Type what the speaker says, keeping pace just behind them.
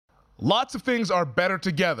Lots of things are better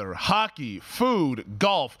together. Hockey, food,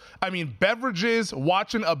 golf. Beverages,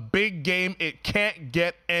 watching a big game, it can't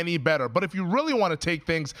get any better. But if you really want to take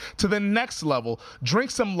things to the next level, drink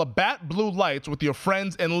some Labatt Blue Lights with your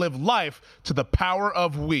friends and live life to the power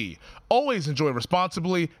of we. Always enjoy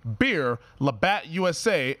responsibly. Beer, Labatt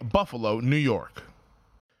USA, Buffalo, New York.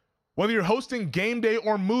 Whether you're hosting game day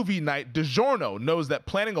or movie night, DiGiorno knows that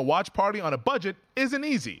planning a watch party on a budget isn't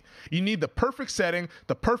easy. You need the perfect setting,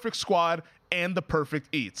 the perfect squad, and the perfect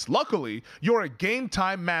eats. Luckily, you're a game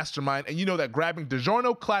time mastermind, and you know that grabbing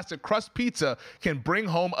DiGiorno Classic Crust Pizza can bring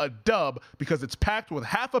home a dub because it's packed with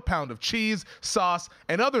half a pound of cheese, sauce,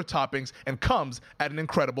 and other toppings and comes at an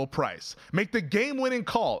incredible price. Make the game-winning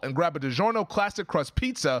call and grab a DiGiorno Classic Crust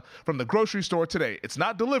Pizza from the grocery store today. It's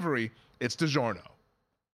not delivery, it's DiGiorno.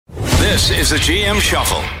 This is the GM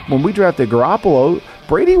Shuffle. When we drafted Garoppolo,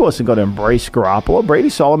 Brady wasn't going to embrace Garoppolo. Brady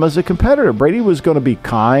saw him as a competitor. Brady was going to be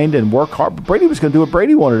kind and work hard. But Brady was going to do what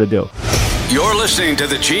Brady wanted to do. You're listening to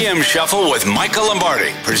the GM Shuffle with Michael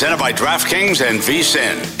Lombardi, presented by DraftKings and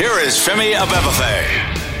VSiN. Here is Femi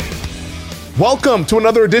Abebefe. Welcome to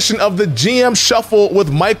another edition of the GM Shuffle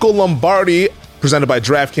with Michael Lombardi, presented by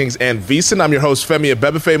DraftKings and VSiN. I'm your host, Femi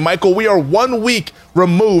Abebefe. Michael, we are 1 week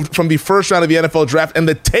removed from the first round of the NFL draft, and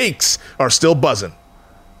the takes are still buzzing.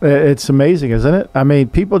 It's amazing, isn't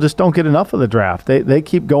it? People just don't get enough of the draft. They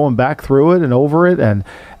keep going back through it and over it and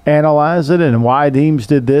analyze it and why teams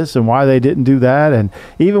did this and why they didn't do that. And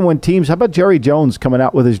even when teams, how about Jerry Jones coming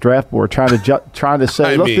out with his draft board trying to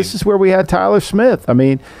say, look, this is where we had Tyler Smith.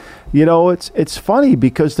 It's funny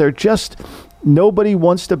because they're just nobody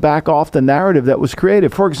wants to back off the narrative that was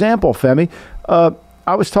created. For example, Femi,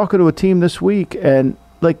 I was talking to a team this week, and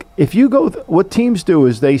if you go, what teams do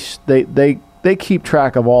is they keep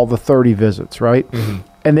track of all the 30 visits, right? Mm-hmm.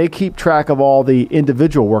 And they keep track of all the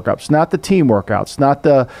individual workouts, not the team workouts, not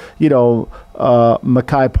the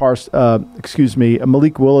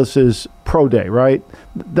Malik Willis's pro day, right?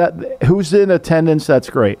 That who's in attendance, that's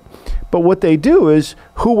great. But what they do is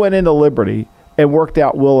who went into Liberty and worked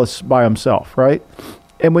out Willis by himself, right?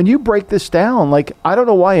 And when you break this down, I don't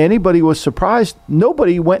know why anybody was surprised.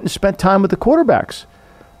 Nobody went and spent time with the quarterbacks.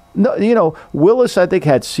 No, Willis, I think,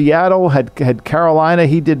 had Seattle, had Carolina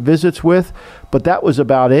he did visits with, but that was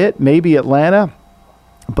about it. Maybe Atlanta.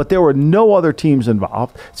 But there were no other teams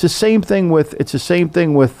involved. It's the same thing with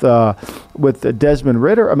Desmond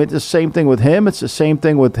Ridder. It's the same thing with him. It's the same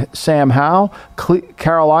thing with Sam Howell.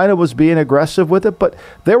 Carolina was being aggressive with it, but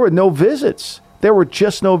there were no visits. There were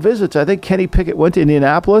just no visits. I think Kenny Pickett went to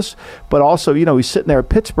Indianapolis, but also, he's sitting there at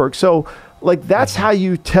Pittsburgh. So, that's how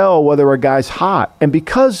you tell whether a guy's hot. And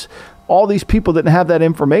because all these people didn't have that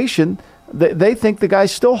information, they think the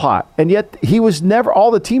guy's still hot. And yet he was never, all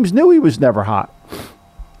the teams knew he was never hot.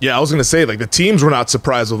 Yeah, I was going to say, the teams were not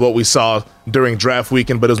surprised with what we saw during draft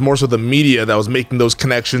weekend, but it was more so the media that was making those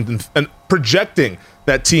connections and projecting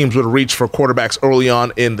that teams would reach for quarterbacks early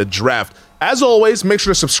on in the draft. As always, make sure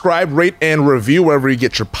to subscribe, rate, and review wherever you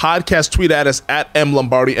get your podcast. Tweet at us at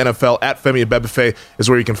 @MLombardiNFL, at Femi Abebefe is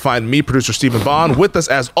where you can find me, producer Stephen Vaughn, with us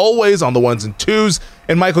as always on the ones and twos.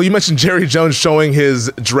 And Michael, you mentioned Jerry Jones showing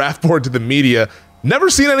his draft board to the media. Never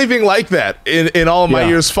seen anything like that in all of my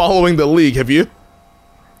years following the league. Have you?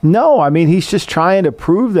 No, he's just trying to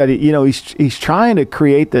prove that he's trying to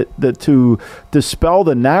create to dispel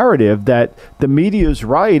the narrative that the media is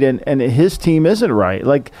right and his team isn't right.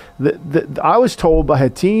 I was told by a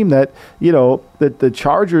team that that the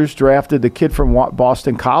Chargers drafted the kid from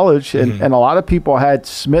Boston College, and a lot of people had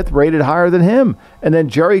Smith rated higher than him, and then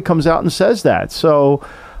Jerry comes out and says that. So,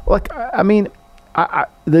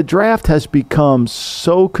 the draft has become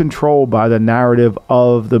so controlled by the narrative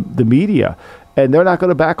of the media. And they're not going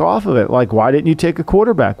to back off of it. Why didn't you take a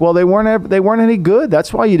quarterback? Well, they weren't any good.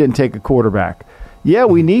 That's why you didn't take a quarterback. Yeah,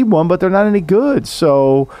 we need one, but they're not any good.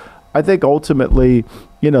 So I think ultimately,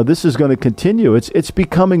 this is going to continue. It's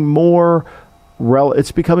becoming more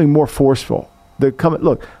forceful.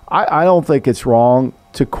 Look, I don't think it's wrong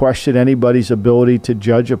to question anybody's ability to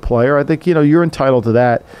judge a player. I think, you're entitled to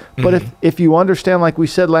that. But if you understand, like we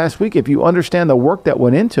said last week, if you understand the work that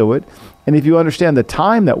went into it, and if you understand the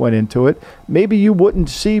time that went into it, maybe you wouldn't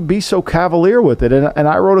be so cavalier with it. And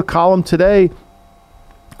I wrote a column today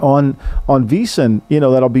on VSiN,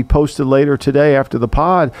 that'll be posted later today after the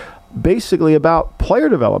pod, basically about player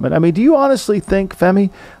development. Do you honestly think,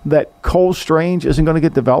 Femi, that Cole Strange isn't going to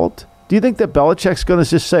get developed? Do you think that Belichick's going to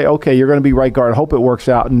just say, okay, you're going to be right guard, hope it works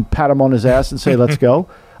out, and pat him on his ass and say, let's go?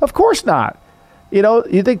 Of course not.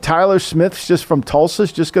 You think Tyler Smith's just from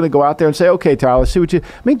Tulsa's just going to go out there and say, okay, Tyler, see what you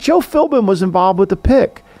 – Joe Philbin was involved with the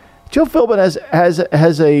pick. Joe Philbin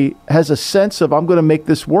has a sense of, I'm going to make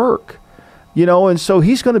this work, and so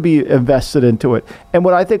he's going to be invested into it. And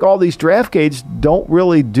what I think all these draft grades don't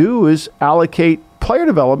really do is allocate player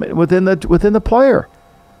development within the player.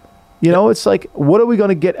 It's like, what are we going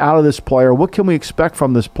to get out of this player? What can we expect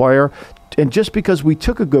from this player? And just because we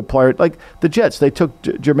took a good player, like the Jets, they took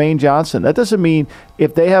Jermaine Johnson. That doesn't mean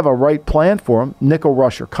if they have a right plan for him, nickel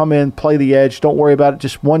rusher, come in, play the edge, don't worry about it.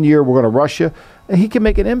 Just 1 year, we're going to rush you. And he can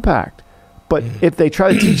make an impact. But if they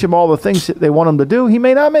try to teach him all the things that they want him to do, he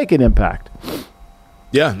may not make an impact.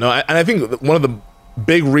 Yeah, no, and I think one of the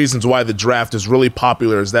big reasons why the draft is really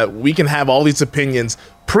popular is that we can have all these opinions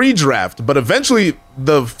pre-draft, but eventually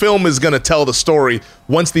the film is going to tell the story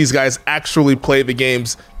once these guys actually play the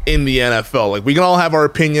games in the NFL. Like, we can all have our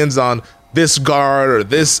opinions on this guard or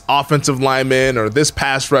this offensive lineman or this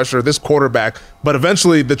pass rusher, this quarterback, but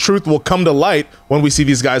eventually the truth will come to light when we see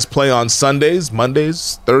these guys play on Sundays,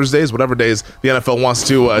 Mondays, Thursdays, whatever days the NFL wants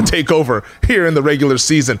to take over here in the regular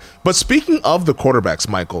season. But speaking of the quarterbacks,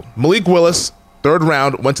 Michael, Malik Willis, 3rd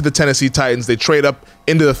round, went to the Tennessee Titans. They trade up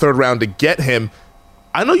into the 3rd round to get him.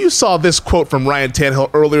 I know you saw this quote from Ryan Tannehill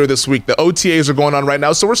earlier this week. The OTAs are going on right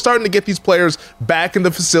now, so we're starting to get these players back in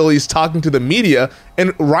the facilities talking to the media.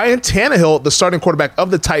 And Ryan Tannehill, the starting quarterback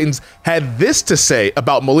of the Titans, had this to say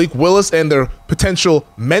about Malik Willis and their potential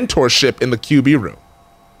mentorship in the QB room.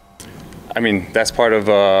 I mean, that's part of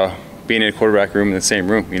being in a quarterback room in the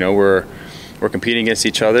same room. We're competing against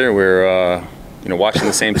each other. We're watching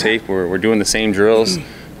the same tape. We're doing the same drills.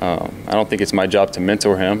 I don't think it's my job to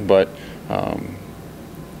mentor him, but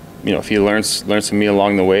if he learns from me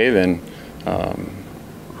along the way, then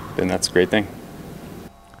that's a great thing.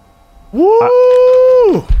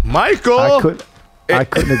 Woo, Michael! I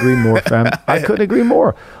couldn't agree more, fam. I couldn't agree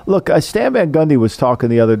more. Look, Stan Van Gundy was talking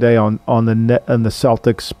the other day on the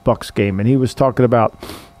Celtics Bucks game, and he was talking about,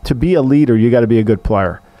 to be a leader, you got to be a good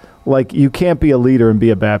player. Like, you can't be a leader and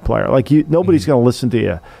be a bad player. Like, nobody's going to listen to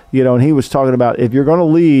you. And he was talking about, if you're going to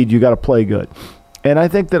lead, you got to play good. And I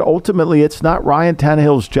think that ultimately it's not Ryan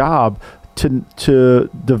Tannehill's job to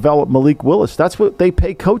develop Malik Willis. That's what they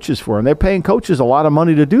pay coaches for, and they're paying coaches a lot of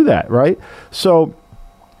money to do that, right? So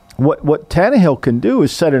what Tannehill can do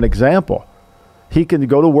is set an example. He can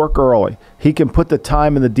go to work early. He can put the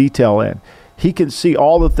time and the detail in. He can see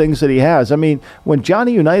all the things that he has. I mean, when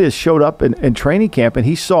Johnny Unitas showed up in training camp and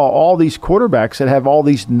he saw all these quarterbacks that have all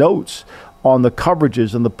these notes on the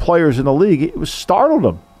coverages and the players in the league, it startled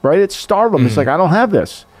him, right? It startled him. It's like, I don't have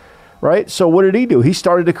this, right? So what did he do? He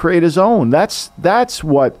started to create his own. That's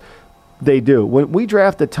what they do. When we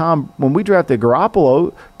drafted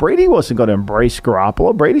Garoppolo, Brady wasn't going to embrace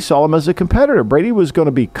Garoppolo. Brady saw him as a competitor. Brady was going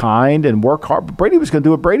to be kind and work hard. Brady was going to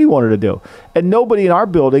do what Brady wanted to do. And nobody in our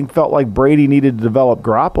building felt like Brady needed to develop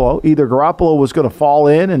Garoppolo. Either Garoppolo was going to fall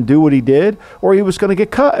in and do what he did, or he was going to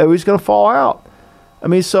get cut, or he was going to fall out. I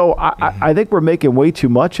mean, so I think we're making way too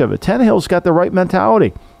much of it. Tannehill's got the right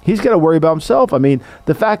mentality. He's got to worry about himself. I mean,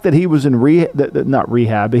 the fact that he was in not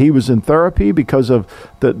rehab, but he was in therapy because of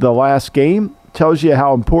the last game tells you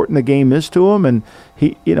how important the game is to him, and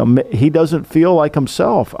he doesn't feel like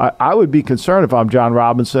himself. I would be concerned if I'm John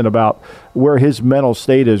Robinson about where his mental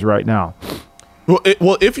state is right now.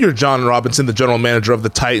 Well, if you're John Robinson, the general manager of the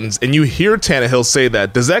Titans, and you hear Tannehill say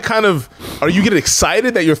that, does that are you getting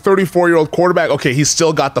excited that your 34-year-old quarterback, okay, he's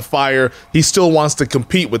still got the fire, he still wants to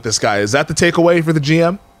compete with this guy? Is that the takeaway for the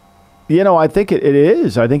GM? I think it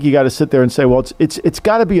is. I think you got to sit there and say, well, it's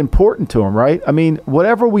got to be important to him, right? I mean,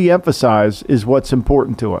 whatever we emphasize is what's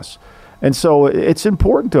important to us. And so it's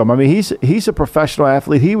important to him. I mean, he's a professional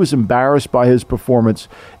athlete. He was embarrassed by his performance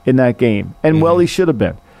in that game. And, well, he should have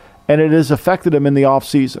been. And it has affected him in the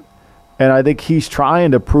offseason. And I think he's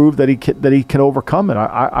trying to prove that he can overcome it.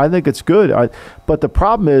 I think it's good. But the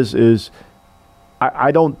problem is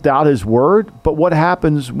I don't doubt his word, but what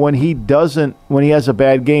happens when he has a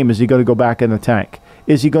bad game? Is he going to go back in the tank?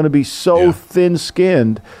 Is he going to be so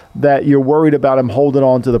thin-skinned that you're worried about him holding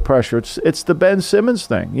on to the pressure? It's the Ben Simmons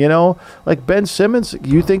thing, Like Ben Simmons,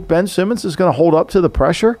 you think Ben Simmons is going to hold up to the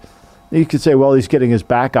pressure? You could say, well, he's getting his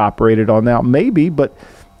back operated on now. Maybe, but,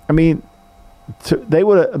 I mean,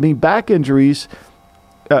 back injuries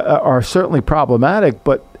are certainly problematic,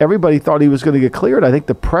 but everybody thought he was going to get cleared. I think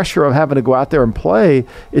the pressure of having to go out there and play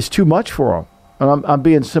is too much for him. And I'm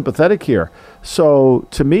being sympathetic here. So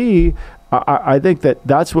to me, I think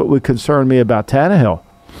that's what would concern me about Tannehill.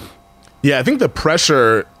 Yeah, I think the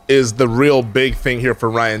pressure is the real big thing here for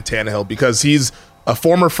Ryan Tannehill because he's a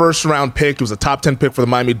former first-round pick. He was a top 10 pick for the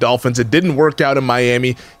Miami Dolphins. It didn't work out in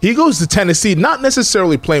Miami. He goes to Tennessee, not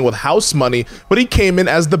necessarily playing with house money, but he came in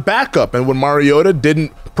as the backup. And when Mariota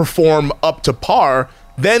didn't perform up to par,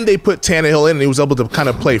 Then they put Tannehill in, and he was able to kind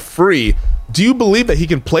of play free. Do you believe that he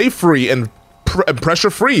can play free and pressure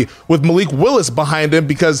free with Malik Willis behind him?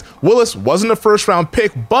 Because Willis wasn't a first-round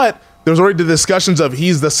pick, but there's already the discussions of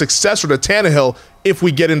he's the successor to Tannehill if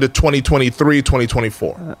we get into 2023,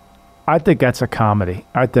 2024. I think that's a comedy.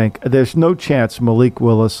 I think there's no chance Malik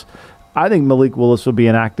Willis. I think Malik Willis will be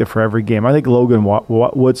inactive for every game. I think Logan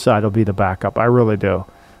Woodside will be the backup. I really do.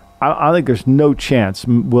 I think there's no chance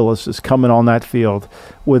Willis is coming on that field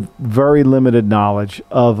with very limited knowledge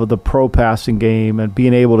of the pro passing game and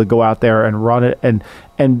being able to go out there and run it and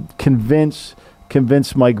convince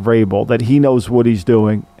Mike Vrabel that he knows what he's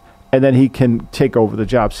doing, and then he can take over the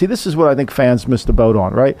job. See, this is what I think fans missed the boat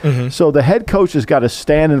on, right? Mm-hmm. So the head coach has got to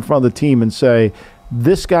stand in front of the team and say,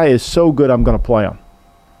 this guy is so good, I'm going to play him.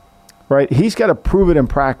 Right? He's got to prove it in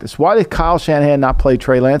practice. Why did Kyle Shanahan not play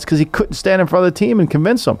Trey Lance? Because he couldn't stand in front of the team and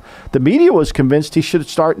convince them. The media was convinced he should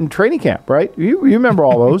start in training camp, right? You remember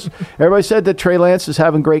all those. Everybody said that Trey Lance is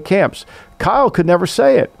having great camps. Kyle could never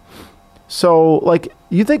say it. So, like,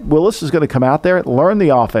 you think Willis is going to come out there, learn the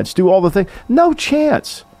offense, do all the things? No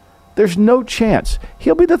chance. There's no chance.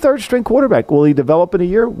 He'll be the third-string quarterback. Will he develop in a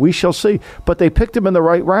year? We shall see. But they picked him in the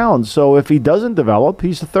right round. So if he doesn't develop,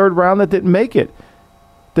 he's the third round that didn't make it.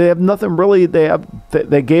 They have nothing really.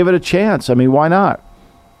 They gave it a chance. I mean, why not?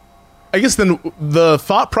 I guess then the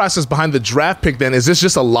thought process behind the draft pick then, is this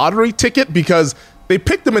just a lottery ticket? Because they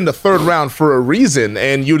picked him in the third round for a reason,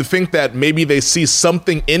 and you'd think that maybe they see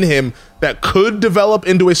something in him that could develop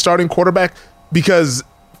into a starting quarterback. Because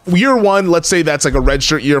year one, let's say that's like a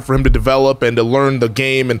redshirt year for him to develop and to learn the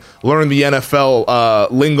game and learn the NFL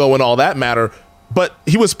lingo and all that matter. But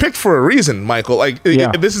he was picked for a reason, Michael. Like,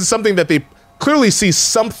 this is something that they clearly see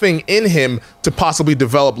something in him to possibly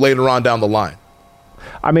develop later on down the line.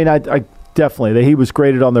 I mean, I definitely. He was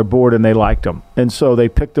graded on their board and they liked him. And so they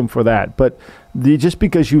picked him for that. But just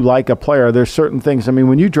because you like a player, there's certain things. I mean,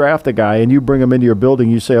 when you draft a guy and you bring him into your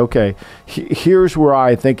building, you say, okay, here's where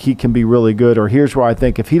I think he can be really good, or here's where I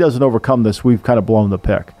think if he doesn't overcome this, we've kind of blown the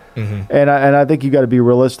pick. Mm-hmm. And I think you got to be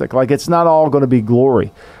realistic. Like, it's not all going to be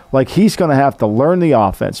glory. Like, he's going to have to learn the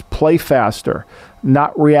offense, play faster,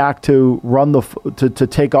 not react to to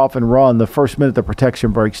take off and run the first minute the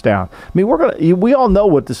protection breaks down. I mean, we all know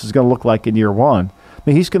what this is going to look like in year one. I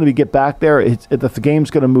mean, he's going to get back there. The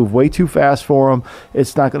game's going to move way too fast for him.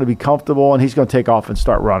 It's not going to be comfortable, and he's going to take off and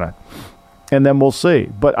start running. And then we'll see.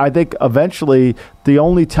 But I think eventually the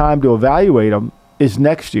only time to evaluate him is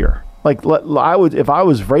next year. Like, if I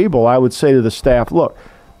was Vrabel, I would say to the staff, look,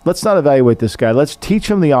 let's not evaluate this guy. Let's teach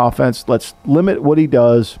him the offense. Let's limit what he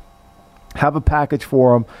does. Have a package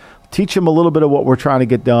for him. Teach him a little bit of what we're trying to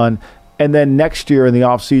get done. And then next year in the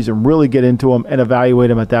offseason, really get into him and evaluate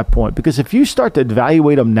him at that point. Because if you start to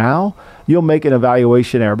evaluate him now, you'll make an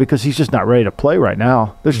evaluation error because he's just not ready to play right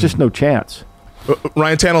now. There's just no chance.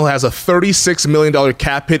 Ryan Tannehill has a $36 million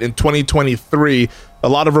cap hit in 2023. A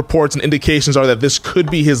lot of reports and indications are that this could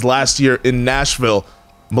be his last year in Nashville.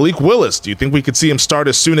 Malik Willis, do you think we could see him start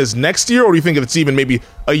as soon as next year, or do you think it's even maybe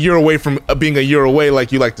a year away from being a year away,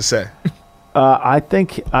 like you like to say? I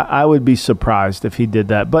think I would be surprised if he did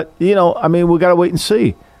that. But, I mean, we got to wait and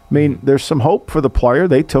see. I mean, there's some hope for the player.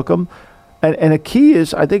 They took him. And a key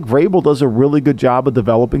is I think Vrabel does a really good job of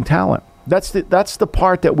developing talent. That's the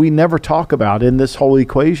part that we never talk about in this whole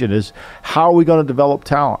equation is how are we going to develop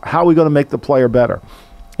talent? How are we going to make the player better?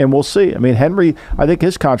 And we'll see. I mean, Henry, I think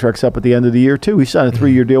his contract's up at the end of the year, too. He signed a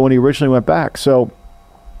 3-year deal when he originally went back. So,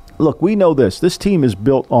 look, we know this. This team is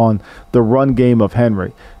built on the run game of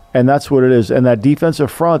Henry, and that's what it is. And that defensive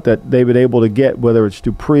front that they've been able to get, whether it's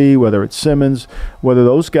Dupree, whether it's Simmons, whether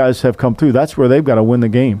those guys have come through, that's where they've got to win the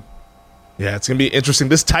game. Yeah, it's going to be interesting.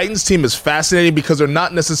 This Titans team is fascinating because they're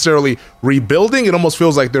not necessarily rebuilding. It almost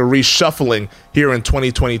feels like they're reshuffling here in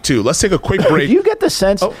 2022. Let's take a quick break. Do you get the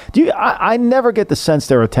sense? I never get the sense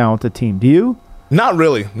they're a talented team. Do you? Not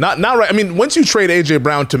really. Not right. I mean, once you trade A.J.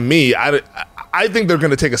 Brown, to me, I think they're going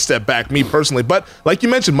to take a step back, me personally. But like you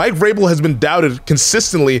mentioned, Mike Vrabel has been doubted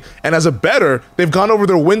consistently, and as a bettor, they've gone over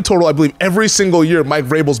their win total, I believe, every single year Mike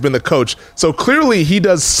Vrabel's been the coach. So clearly he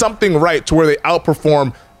does something right to where they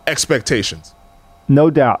outperform expectations. No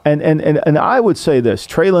doubt. And I would say this,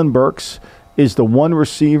 Treylon Burks is the one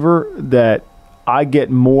receiver that I get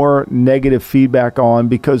more negative feedback on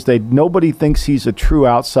because nobody thinks he's a true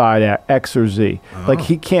outside at X or Z. Uh-huh. Like,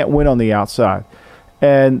 he can't win on the outside.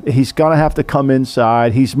 and he's going to have to come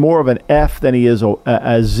inside. He's more of an F than he is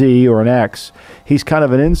a Z or an X. He's kind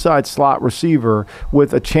of an inside slot receiver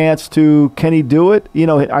with a chance to, can he do it? You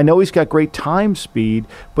know, I know he's got great time speed,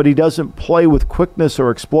 but he doesn't play with quickness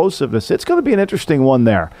or explosiveness. It's going to be an interesting one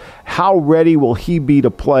there. How ready will he be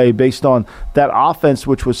to play based on that offense,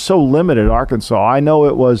 which was so limited at Arkansas? I know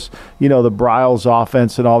it was, you know, the Briles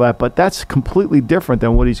offense and all that, but that's completely different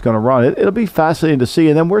than what he's going to run. It'll be fascinating to see.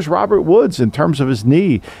 And then where's Robert Woods in terms of his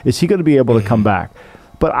knee? Is he going to be able to come back?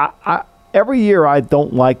 But I every year I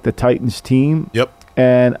don't like the Titans team. Yep.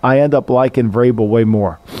 And I end up liking Vrabel way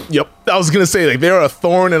more. Yep. I was going to say, like, they're a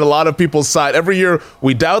thorn in a lot of people's side. Every year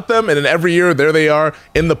we doubt them, and then every year there they are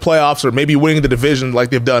in the playoffs or maybe winning the division like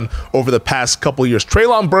they've done over the past couple of years.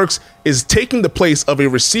 Treylon Burks is taking the place of a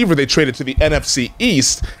receiver they traded to the NFC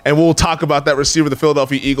East, and we'll talk about that receiver, the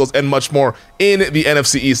Philadelphia Eagles, and much more in the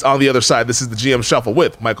NFC East on the other side. This is the GM Shuffle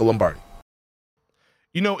with Michael Lombardi.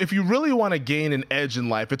 You know, if you really want to gain an edge in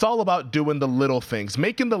life, it's all about doing the little things,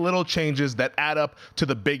 making the little changes that add up to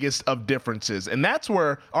the biggest of differences. And that's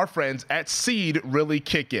where our friends at Seed really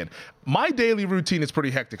kick in. My daily routine is pretty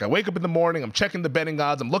hectic. I wake up in the morning, I'm checking the betting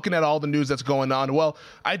odds, I'm looking at all the news that's going on. Well,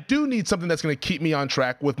 I do need something that's going to keep me on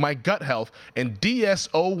track with my gut health, and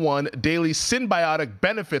DS-01 Daily Synbiotic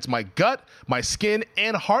benefits my gut, my skin,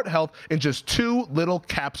 and heart health in just 2 little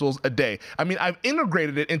capsules a day. I mean, I've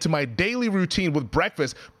integrated it into my daily routine with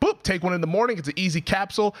breakfast. Boop, take one in the morning, it's an easy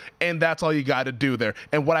capsule, and that's all you got to do there.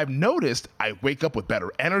 And what I've noticed, I wake up with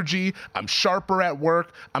better energy, I'm sharper at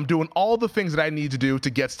work, I'm doing all the things that I need to do to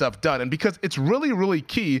get stuff done. And because it's really, really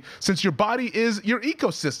key, since your body is your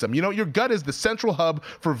ecosystem. You know, your gut is the central hub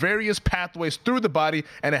for various pathways through the body,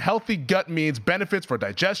 and a healthy gut means benefits for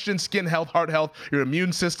digestion, skin health, heart health, your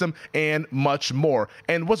immune system, and much more.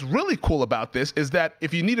 And what's really cool about this is that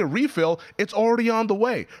if you need a refill, it's already on the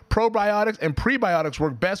way. Probiotics and prebiotics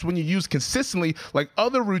work best when you use consistently like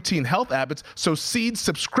other routine health habits, so Seed's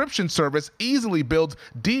subscription service easily builds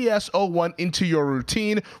DS-01 into your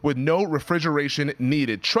routine with no refrigeration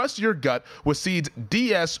needed. Trust your gut with Seed's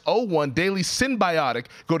DS-01 Daily Synbiotic.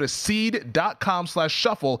 Go to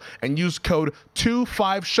seed.com/shuffle and use code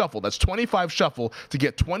 25SHUFFLE. That's 25SHUFFLE to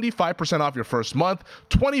get 25% off your first month,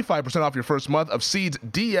 25% off your first month of Seed's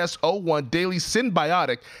DS-01 Daily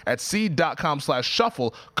Synbiotic at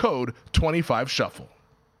seed.com/shuffle, code 25SHUFFLE.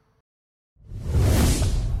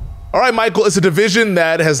 All right, Michael, it's a division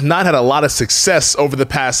that has not had a lot of success over the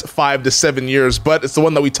past 5 to 7 years, but it's the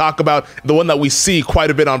one that we talk about, the one that we see quite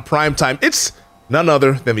a bit on primetime. It's none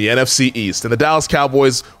other than the NFC East. And the Dallas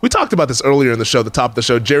Cowboys, we talked about this earlier in the show, the top of the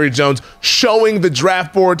show, Jerry Jones showing the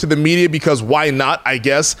draft board to the media because why not, I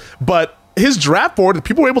guess. But his draft board,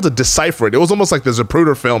 people were able to decipher it. It was almost like the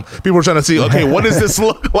Zapruder film. People were trying to see, okay, what does this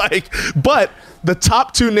look like? But the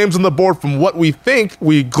top 2 names on the board from what we think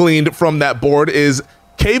we gleaned from that board is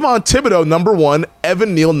Kayvon Thibodeau, number 1,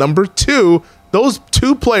 Evan Neal, number 2. Those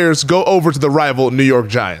 2 players go over to the rival New York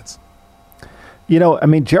Giants. You know, I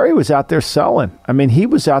mean, Jerry was out there selling. I mean, he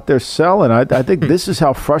was out there selling. I think this is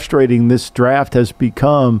how frustrating this draft has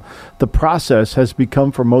become. The process has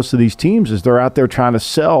become for most of these teams is they're out there trying to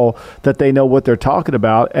sell that they know what they're talking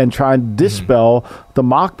about and try and dispel the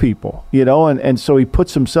mock people, you know, and so he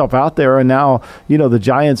puts himself out there, and now, you know, the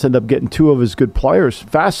Giants end up getting 2 of his good players.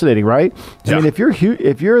 Fascinating, right? Yeah. I mean, if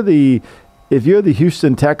you're the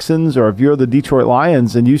Houston Texans or if you're the Detroit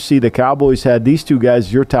Lions and you see the Cowboys had these 2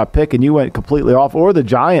 guys your top pick and you went completely off, or the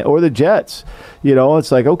Giant or the Jets, you know,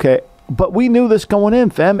 it's like, okay, but we knew this going in,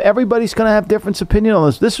 fam. Everybody's going to have different opinion on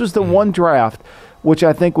this. This was the one draft which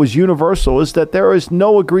I think was universal, is that there is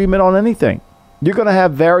no agreement on anything. You're going to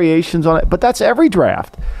have variations on it, but that's every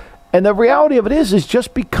draft. And the reality of it is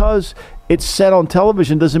just because it's said on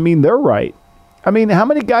television doesn't mean they're right. I mean, how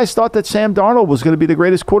many guys thought that Sam Darnold was going to be the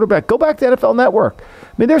greatest quarterback? Go back to NFL Network.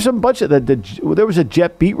 I mean, there's a bunch of there was a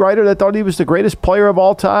Jet beat writer that thought he was the greatest player of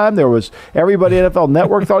all time. There was everybody at NFL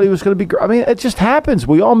Network thought he was going to be. I mean, it just happens.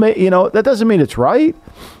 We all may, you know, that doesn't mean it's right.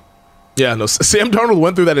 Yeah, no, Sam Darnold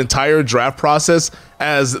went through that entire draft process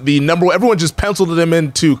as the number one. Everyone just penciled him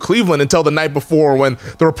into Cleveland until the night before when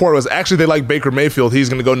the report was actually they like Baker Mayfield. He's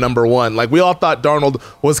going to go number 1. Like, we all thought Darnold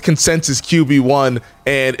was consensus QB1,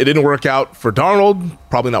 and it didn't work out for Darnold.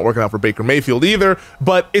 Probably not working out for Baker Mayfield either.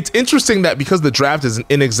 But it's interesting that because the draft is an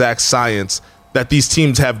inexact science, that these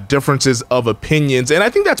teams have differences of opinions. And I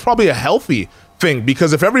think that's probably a healthy thing,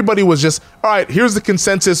 because if everybody was just, all right, here's the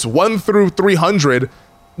consensus 1 through 300,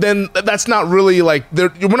 then that's not really like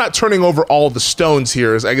we're not turning over all the stones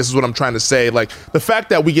here, I guess is what I'm trying to say. Like, the fact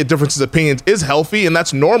that we get differences of opinions is healthy, and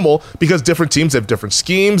that's normal because different teams have different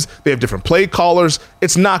schemes, they have different play callers.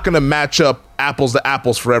 It's not going to match up apples to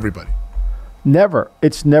apples for everybody. Never.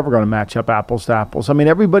 It's never going to match up apples to apples. I mean,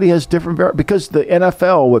 everybody has different because the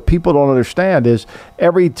NFL, what people don't understand is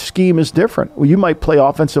every scheme is different. Well, you might play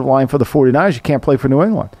offensive line for the 49ers. You can't play for New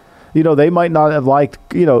England. They might not have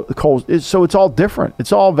liked, the Colts. So it's all different.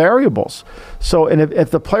 It's all variables. So, and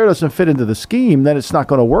if the player doesn't fit into the scheme, then it's not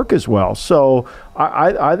going to work as well. So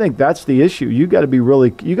I think that's the issue. You got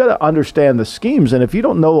to understand the schemes. And if you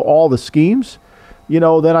don't know all the schemes, then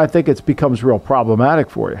I think it becomes real problematic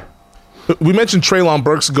for you. We mentioned Treylon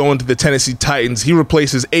Burks going to the Tennessee Titans. He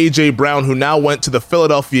replaces A.J. Brown, who now went to the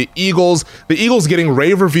Philadelphia Eagles. The Eagles getting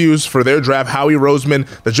rave reviews for their draft. Howie Roseman,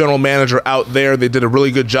 the general manager out there, they did a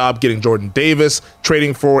really good job getting Jordan Davis,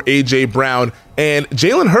 trading for A.J. Brown. And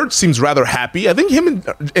Jalen Hurts seems rather happy. I think him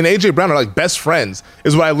and A.J. Brown are like best friends,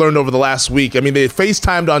 is what I learned over the last week. I mean, they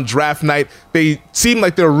FaceTimed on draft night. They seem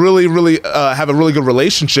like they're really have a really good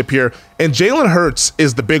relationship here. And Jalen Hurts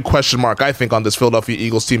is the big question mark, I think, on this Philadelphia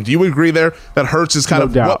Eagles team. Do you agree there that Hurts is kind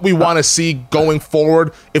of what we want to see going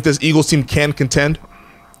forward if this Eagles team can contend?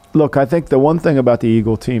 Look, I think the one thing about the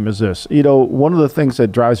Eagle team is this. One of the things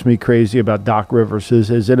that drives me crazy about Doc Rivers is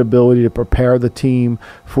his inability to prepare the team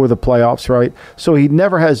for the playoffs, right? So he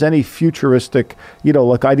never has any futuristic,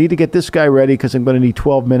 look, I need to get this guy ready because I'm going to need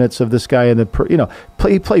 12 minutes of this guy.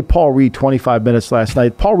 He played Paul Reed 25 minutes last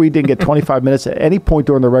night. Paul Reed didn't get 25 minutes at any point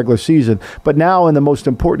during the regular season. But now in the most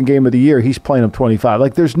important game of the year, he's playing him 25.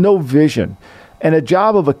 Like, there's no vision. And a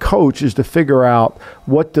job of a coach is to figure out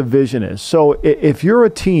what the vision is. So if you're a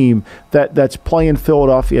team that's playing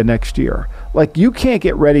Philadelphia next year, like, you can't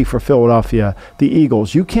get ready for Philadelphia, the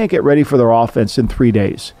Eagles. You can't get ready for their offense in 3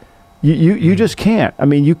 days. You just can't. I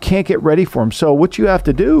mean, you can't get ready for them. So what you have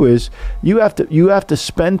to do is you have to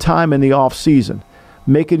spend time in the off season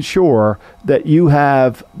making sure that you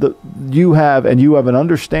have an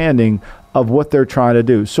understanding of what they're trying to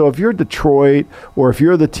do. So if you're Detroit, or if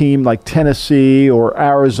you're the team like Tennessee or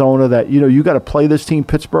Arizona that, you got to play this team,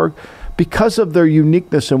 Pittsburgh, because of their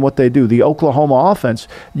uniqueness in what they do, the Oklahoma offense,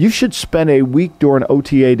 you should spend a week during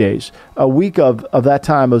OTA days, a week of that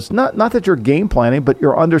time is not that you're game planning, but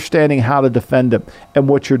you're understanding how to defend them and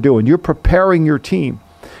what you're doing. You're preparing your team.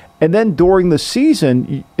 And then during the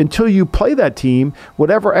season, until you play that team,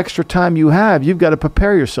 whatever extra time you have, you've got to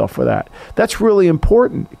prepare yourself for that. That's really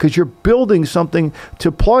important because you're building something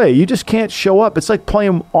to play. You just can't show up. It's like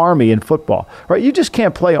playing Army in football, right? You just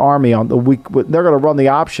can't play Army on the week. They're going to run the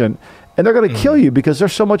option, and they're going to kill you because they're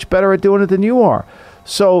so much better at doing it than you are.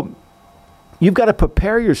 So you've got to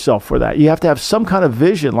prepare yourself for that. You have to have some kind of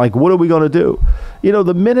vision, like, what are we going to do?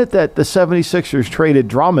 The minute that the 76ers traded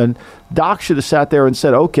Drummond, Doc should have sat there and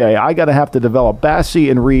said, okay, I got to have to develop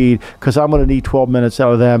Bassey and Reed because I'm going to need 12 minutes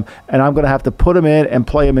out of them, and I'm going to have to put them in and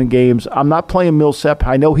play them in games. I'm not playing Millsap.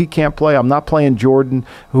 I know he can't play. I'm not playing Jordan,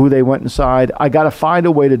 who they went inside. I got to find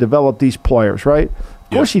a way to develop these players, right? Of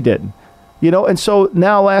course he didn't. And so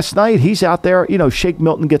now last night he's out there, Shake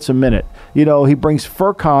Milton gets a minute. He brings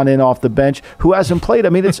Furkan in off the bench who hasn't played. I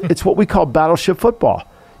mean, it's what we call battleship football.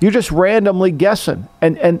 You're just randomly guessing,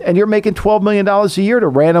 and you're making $12 million a year to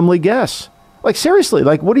randomly guess. Like, seriously,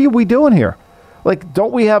 like, what are we doing here? Like,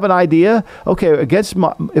 don't we have an idea? Okay,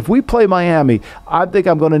 if we play Miami, I think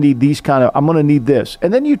I'm going to need I'm going to need this.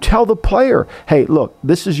 And then you tell the player, hey, look,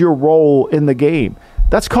 this is your role in the game.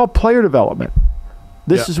 That's called player development.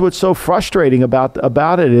 This is what's so frustrating about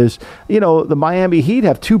it is, the Miami Heat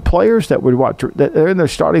have two players that are in their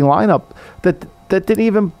starting lineup that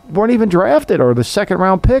weren't even drafted or the second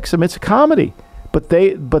round picks. I mean, it's a comedy.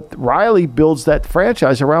 But Riley builds that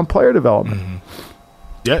franchise around player development. Mm-hmm.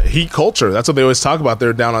 Yeah, Heat culture. That's what they always talk about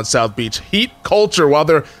there down on South Beach. Heat culture. While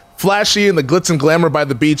they're flashy and the glitz and glamour by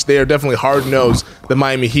the beach, they are definitely hard-nosed, the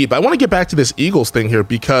Miami Heat. But I want to get back to this Eagles thing here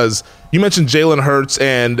because you mentioned Jalen Hurts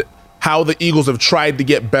and how the Eagles have tried to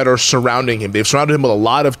get better surrounding him. They've surrounded him with a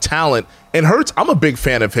lot of talent. And Hurts, I'm a big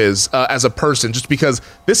fan of his as a person, just because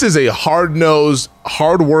this is a hard-nosed,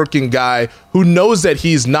 hard-working guy who knows that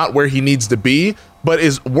he's not where he needs to be, but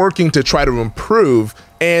is working to try to improve.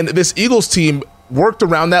 And this Eagles team worked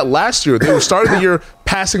around that last year. They started the year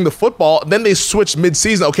passing the football, then they switched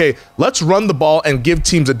midseason. Okay, let's run the ball and give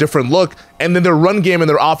teams a different look. And then their run game and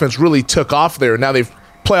their offense really took off there. Now they've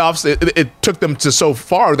playoffs, it took them to so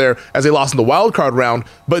far there as they lost in the wild card round.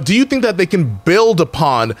 But do you think that they can build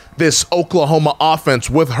upon this Oklahoma offense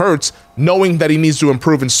with Hurts, knowing that he needs to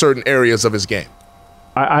improve in certain areas of his game?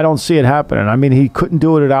 I don't see it happening. I mean, he couldn't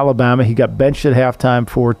do it at Alabama. He got benched at halftime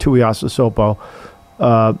for Tuiasosopo.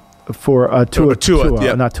 for Tua,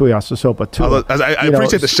 yeah. not Tuiasosopo. Tua. I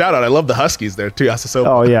appreciate the shout out. I love the Huskies there, Tuiasosopo.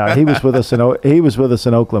 Oh yeah, he was with us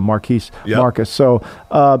in Oakland, Marcus. So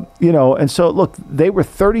and so look, they were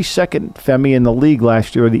 32nd, Femi, in the league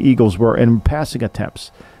last year. The Eagles were in passing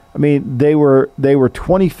attempts. I mean, they were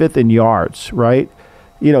 25th in yards, right?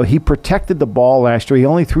 He protected the ball last year. He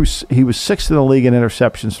was 6th in the league in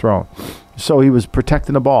interceptions thrown. So he was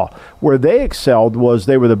protecting the ball. Where they excelled was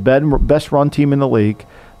they were the best run team in the league.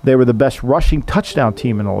 They were the best rushing touchdown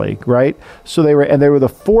team in the league, right? So they were the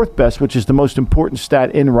 4th best, which is the most important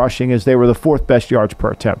stat in rushing, is they were the 4th best yards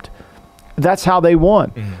per attempt. That's how they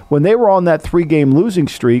won. Mm-hmm. When they were on that 3-game losing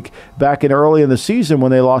streak back in early in the season,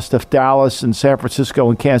 when they lost to Dallas and San Francisco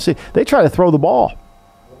and Kansas City, they tried to throw the ball.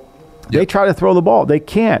 They try to throw the ball. They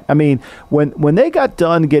can't. I mean, when they got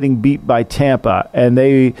done getting beat by Tampa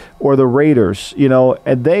or the Raiders,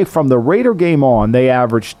 and they, from the Raider game on, they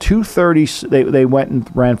averaged 230. They went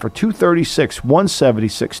and ran for 236,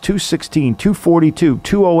 176, 216, 242,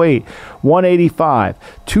 208, 185,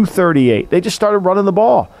 238. They just started running the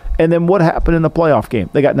ball. And then what happened in the playoff game?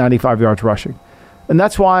 They got 95 yards rushing. And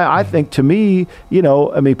that's why I think, to me,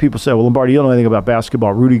 people say, well, Lombardi, you don't know anything about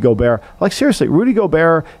basketball. Rudy Gobert. Like, seriously, Rudy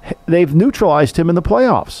Gobert, they've neutralized him in the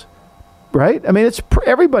playoffs, right? I mean,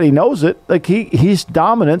 everybody knows it. Like, his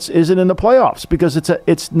dominance isn't in the playoffs because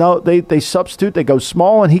they substitute, they go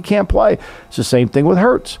small, and he can't play. It's the same thing with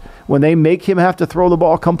Hurts. When they make him have to throw the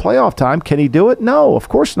ball come playoff time, can he do it? No, of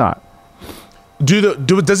course not.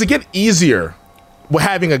 Does it get easier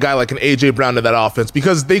having a guy like an A.J. Brown in that offense?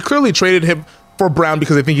 Because they clearly traded him for Brown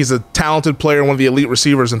because I think he's a talented player, one of the elite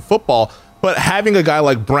receivers in football. But having a guy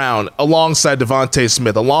like Brown alongside Devontae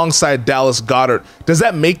Smith, alongside Dallas Goedert, does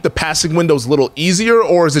that make the passing windows a little easier,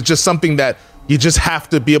 or is it just something that you just have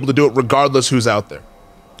to be able to do it regardless who's out there?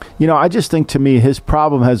 I just think, to me, his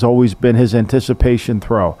problem has always been his anticipation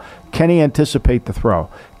throw. Can he anticipate the throw?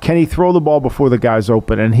 Can he throw the ball before the guy's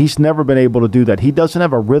open? And he's never been able to do that. He doesn't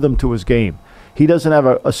have a rhythm to his game. He doesn't have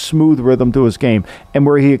a smooth rhythm to his game. And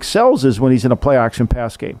where he excels is when he's in a play-action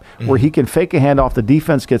pass game, where he can fake a handoff, the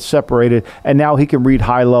defense gets separated, and now he can read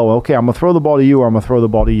high-low. Okay, I'm going to throw the ball to you, or I'm going to throw the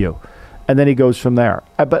ball to you. And then he goes from there.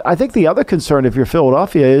 But I think the other concern, if you're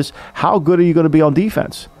Philadelphia, is how good are you going to be on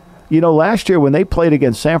defense? Last year when they played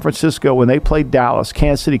against San Francisco, when they played Dallas,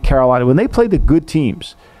 Kansas City, Carolina, when they played the good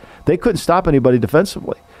teams, they couldn't stop anybody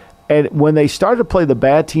defensively. And when they started to play the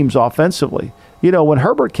bad teams offensively, when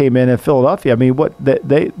Herbert came in Philadelphia, I mean,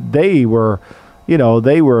 Philly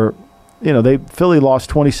lost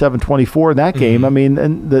 27-24 in that game. I mean,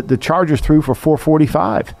 and the Chargers threw for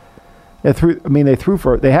 445.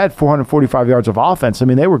 They had 445 yards of offense. I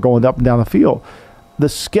mean, they were going up and down the field. The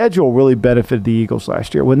schedule really benefited the Eagles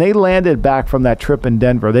last year. When they landed back from that trip in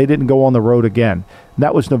Denver, they didn't go on the road again. And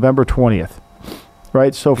that was November 20th.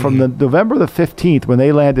 Right, so from the November the 15th, when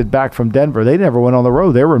they landed back from Denver, they never went on the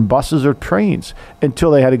road. They were in buses or trains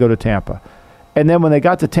until they had to go to Tampa. And then when they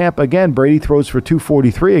got to Tampa again, Brady throws for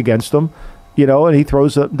 243 against them, and he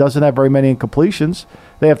doesn't have very many incompletions.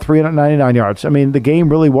 They have 399 yards. I mean, the game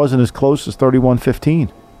really wasn't as close as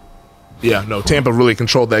 31-15. Yeah, no, Tampa really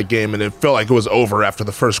controlled that game, and it felt like it was over after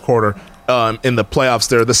the first quarter in the playoffs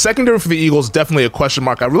there. The secondary for the Eagles, definitely a question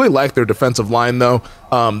mark. I really like their defensive line, though.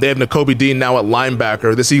 They have Nakobe Dean now at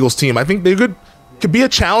linebacker. This Eagles team, I think they could be a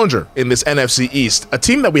challenger in this NFC East. A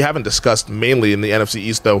team that we haven't discussed mainly in the NFC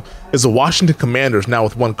East, though, is the Washington Commanders, now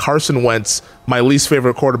with one Carson Wentz, my least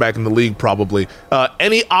favorite quarterback in the league, probably.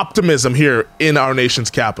 Any optimism here in our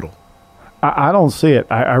nation's capital? I don't see it.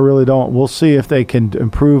 I really don't. We'll see if they can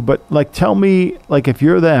improve. But, tell me, if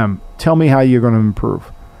you're them, tell me how you're going to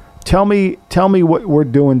improve. Tell me what we're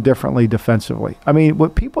doing differently defensively. I mean,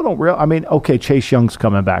 what people don't realize, okay, Chase Young's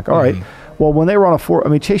coming back. All right. Well, when they were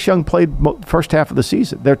on Chase Young played first half of the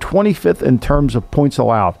season. They're 25th in terms of points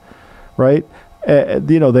allowed, right?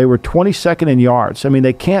 They were 22nd in yards. I mean,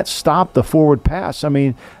 they can't stop the forward pass. I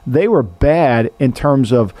mean, they were bad in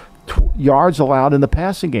terms of yards allowed in the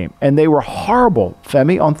passing game. And they were horrible,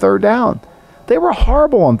 Femi, on third down. They were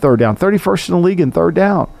horrible on third down, 31st in the league in third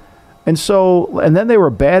down. And then they were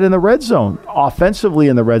bad in the red zone. Offensively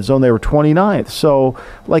in the red zone, they were 29th. So,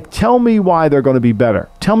 tell me why they're going to be better.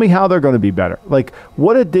 Tell me how they're going to be better.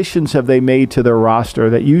 What additions have they made to their roster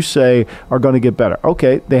that you say are going to get better?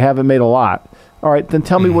 Okay, they haven't made a lot. All right, then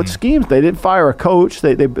tell me what schemes. They didn't fire a coach.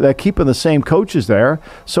 They're keeping the same coaches there.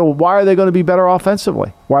 So why are they going to be better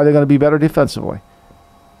offensively? Why are they going to be better defensively?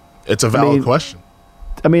 It's a valid question.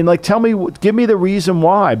 Tell me, give me the reason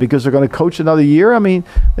why. Because they're going to coach another year?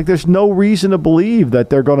 There's no reason to believe that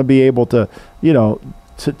they're going to be able to,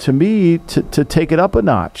 to take it up a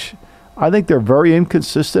notch. I think they're very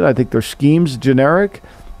inconsistent. I think their scheme's generic.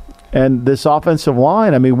 And this offensive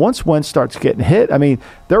line, I mean, once Wentz starts getting hit, I mean,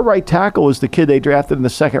 their right tackle is the kid they drafted in the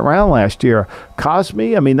second round last year.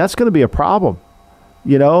 Cosme, I mean, that's going to be a problem,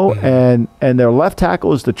 you know, and their left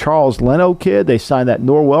tackle is the Charles Leno kid. They signed that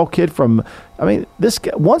Norwell kid from, I mean, this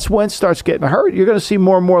once Wentz starts getting hurt, you're going to see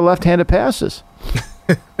more and more left-handed passes.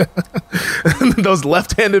 Those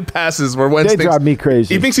left-handed passes where Wentz drive me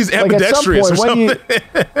crazy. He thinks he's ambidextrous or something.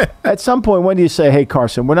 At some point, when do you say, hey,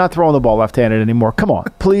 Carson, we're not throwing the ball left-handed anymore. Come on,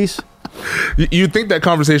 please. You'd think that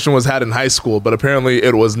conversation was had in high school, but apparently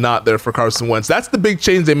it was not there for Carson Wentz. That's the big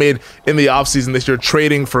change they made in the offseason this year,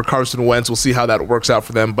 trading for Carson Wentz. We'll see how that works out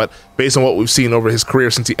for them, but based on what we've seen over his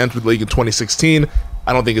career since he entered the league in 2016,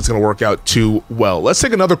 I don't think it's going to work out too well. Let's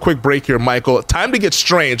take another quick break here, Michael. Time to get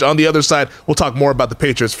strange. On the other side, we'll talk more about the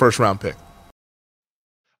Patriots' first-round pick.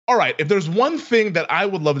 All right, if there's one thing that I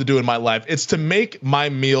would love to do in my life, it's to make my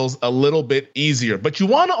meals a little bit easier. But you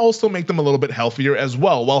want to also make them a little bit healthier as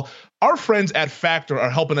well. Well, our friends at Factor are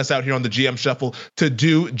helping us out here on the GM Shuffle to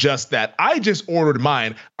do just that. I just ordered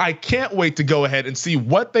mine. I can't wait to go ahead and see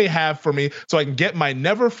what they have for me so I can get my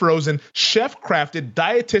never frozen, chef-crafted,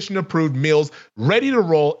 dietitian-approved meals ready to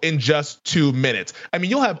roll in just 2 minutes. I mean,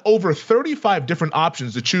 you'll have over 35 different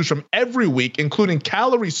options to choose from every week, including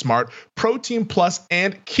Calorie Smart, Protein Plus,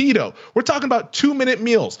 and Keto. We're talking about 2-minute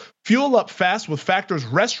meals. Fuel up fast with Factor's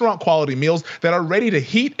restaurant-quality meals that are ready to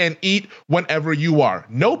heat and eat whenever you are.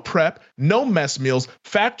 No prep, no mess meals.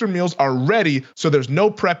 Factor meals are ready, so there's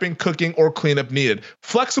no prepping, cooking, or cleanup needed.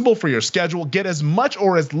 Flexible for your schedule, get as much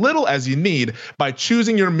or as little as you need by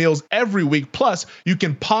choosing your meals every week. Plus, you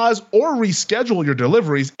can pause or reschedule your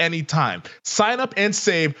deliveries anytime. Sign up and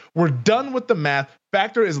save. We're done with the math.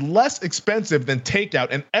 Factor is less expensive than takeout,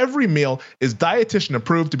 and every meal is dietitian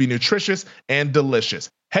approved to be nutritious and delicious.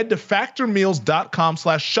 Head to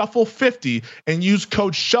factormeals.com/shuffle50 and use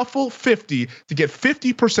code shuffle50 to get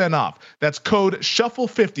 50% off. That's code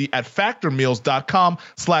shuffle50 at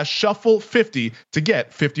factormeals.com/shuffle50 to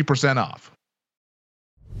get 50% off.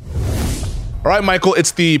 All right, Michael,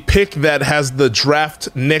 it's the pick that has the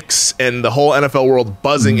draft Knicks and the whole NFL world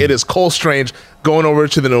buzzing. It is Cole Strange going over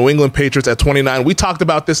to the New England Patriots at 29. We talked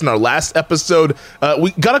about this in our last episode.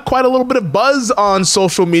 We got quite a little bit of buzz on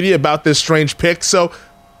social media about this Strange pick. So,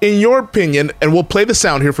 in your opinion, and we'll play the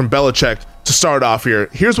sound here from Belichick to start off here,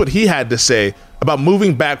 here's what he had to say about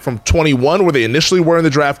moving back from 21, where they initially were in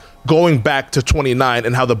the draft, going back to 29,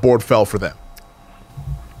 and how the board fell for them.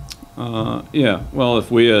 Well, if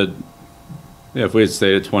we had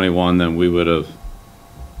stayed at 21, then we would have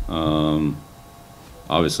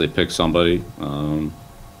obviously picked somebody. And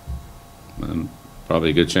probably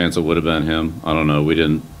a good chance it would have been him. I don't know. We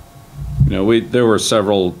didn't. There were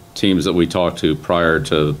several teams that we talked to prior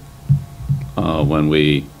to when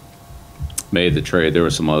we made the trade. There were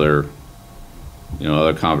some other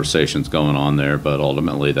conversations going on there, but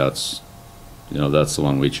ultimately that's the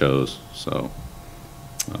one we chose. So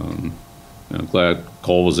glad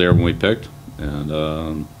Cole was there when we picked.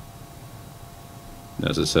 And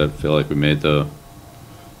as I said, I feel like we made the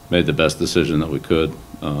best decision that we could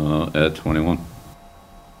at 21.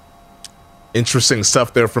 Interesting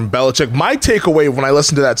stuff there from Belichick. My takeaway when I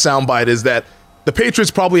listened to that soundbite is that the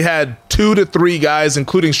Patriots probably had 2 to 3 guys,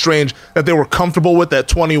 including Strange, that they were comfortable with at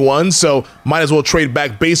 21, so might as well trade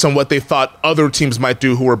back based on what they thought other teams might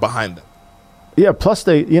do who were behind them. Yeah, plus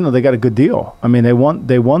they got a good deal. I mean, they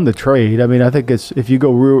won the trade. I mean, I think it's if you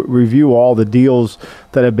go review all the deals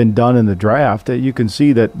that have been done in the draft, you can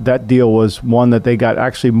see that deal was one that they got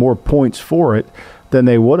actually more points for it than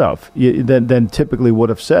they would have, than typically would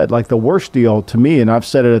have said. Like the worst deal to me, and I've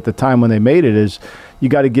said it at the time when they made it, is you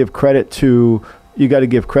got to give credit to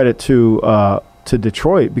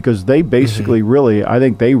Detroit, because they basically really, I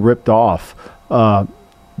think they ripped off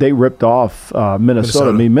Minnesota.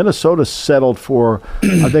 I mean, Minnesota settled for,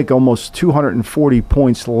 I think, almost 240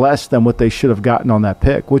 points less than what they should have gotten on that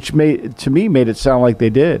pick, which made it sound like they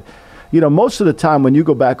did. Most of the time when you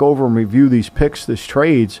go back over and review these picks, these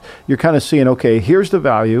trades, you're kind of seeing, okay, here's the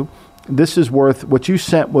value. This is worth, what you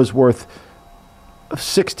sent was worth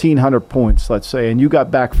 1,600 points, let's say, and you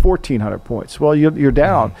got back 1,400 points. Well, you're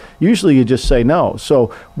down. Usually you just say no. So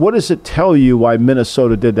what does it tell you why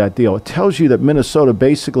Minnesota did that deal? It tells you that Minnesota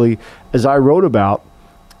basically, as I wrote about,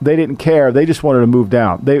 they didn't care. They just wanted to move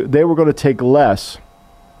down. They were going to take less.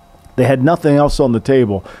 They had nothing else on the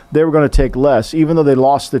table. They were going to take less, even though they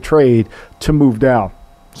lost the trade, to move down.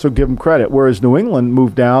 So give them credit. Whereas New England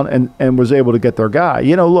moved down and was able to get their guy.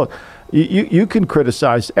 Look, You can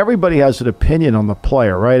criticize. Everybody has an opinion on the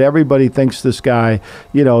player, right? Everybody thinks this guy,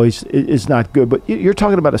 is not good. But you're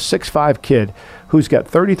talking about a 6'5" kid who's got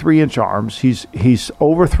 33-inch arms. He's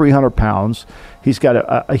over 300 pounds. He's got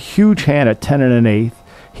a huge hand at 10 1/8.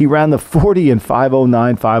 He ran the 40 in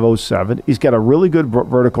 5:09, 5:07. He's got a really good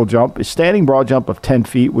vertical jump, a standing broad jump of 10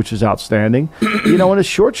 feet, which is outstanding. And his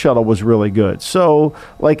short shuttle was really good. So,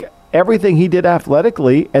 everything he did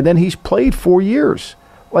athletically, and then he's played 4 years.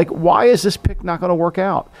 Why is this pick not going to work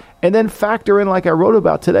out? And then factor in, like I wrote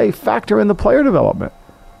about today, factor in the player development.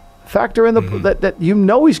 Factor in that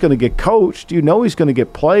he's going to get coached, he's going to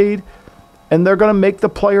get played, and they're going to make the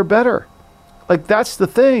player better. That's the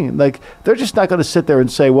thing. They're just not going to sit there and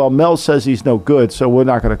say, well, Mel says he's no good, so we're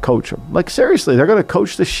not going to coach him. Seriously, they're going to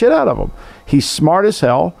coach the shit out of him. He's smart as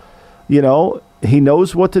hell. He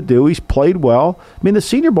knows what to do. He's played well. The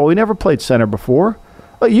Senior Bowl, he never played center before.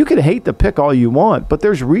 You can hate the pick all you want, but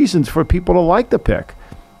there's reasons for people to like the pick.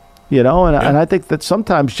 And I think that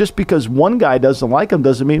sometimes just because one guy doesn't like him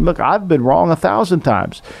doesn't mean, look, I've been wrong 1,000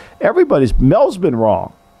 times. Mel's been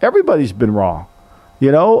wrong. Everybody's been wrong.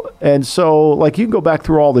 And so, you can go back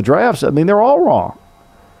through all the drafts. I they're all wrong.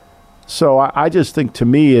 So I just think, to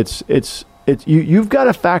me, you've got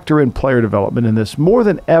to factor in player development in this more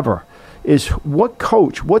than ever. Is what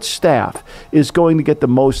coach, what staff is going to get the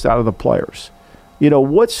most out of the players?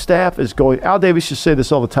 What staff is going? Al Davis used to say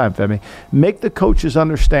this all the time, Femi. Make the coaches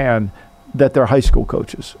understand that they're high school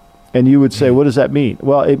coaches. And you would say, what does that mean?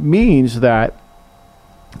 Well, it means that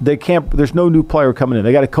there's no new player coming in.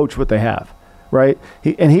 They got to coach what they have. Right?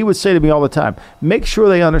 He would say to me all the time, make sure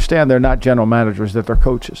they understand they're not general managers, that they're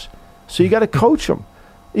coaches. So you got to coach them.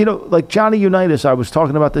 Johnny Unitas, I was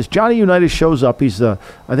talking about this. Johnny Unitas shows up. I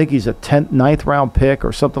think he's a 9th round pick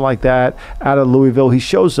or something like that out of Louisville. He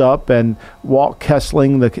shows up, and Walt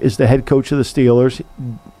Kessling is the head coach of the Steelers.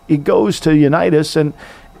 He goes to Unitas, and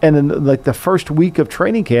in the first week of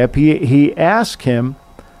training camp, he asked him,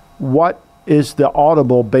 what is the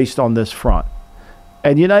audible based on this front?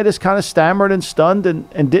 And Unitas kind of stammered and stunned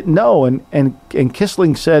and didn't know. And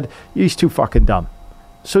Kissling said, he's too fucking dumb.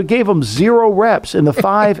 So he gave him 0 reps in the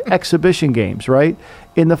 5 exhibition games, right?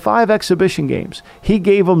 In the 5 exhibition games, he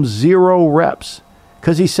gave him 0 reps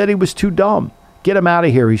because he said he was too dumb. Get him out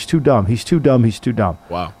of here. He's too dumb. He's too dumb. He's too dumb.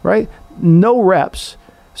 Wow. Right? No reps.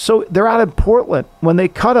 So they're out in Portland. When they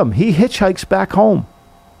cut him, he hitchhikes back home.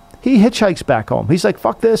 He's like,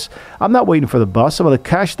 fuck this. I'm not waiting for the bus. I'm going to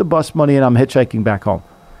cash the bus money and I'm hitchhiking back home.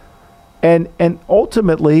 And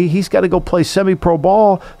ultimately, he's got to go play semi-pro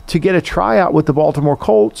ball to get a tryout with the Baltimore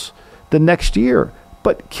Colts the next year.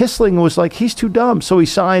 But Kissling was like, he's too dumb. So he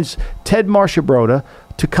signs Ted Marchibroda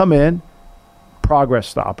to come in, progress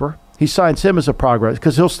stopper. He signs him as a progress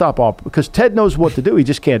because he'll stop all. Because Ted knows what to do. He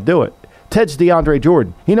just can't do it. Ted's DeAndre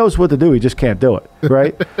Jordan. He knows what to do. He just can't do it,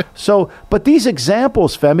 right? But these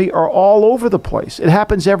examples, Femi, are all over the place. It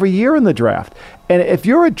happens every year in the draft. And if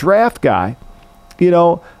you're a draft guy,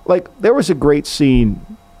 there was a great scene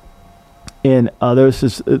in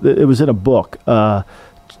it was in a book.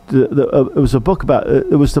 It was a book about.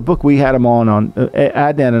 It was the book we had him on.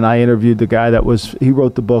 Adnan and I interviewed the guy he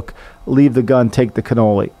wrote the book, Leave the Gun, Take the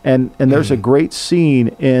Cannoli. And there's a great scene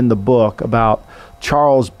in the book about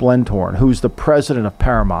Charles Blentorn, who's the president of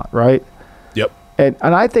Paramount, right? Yep. And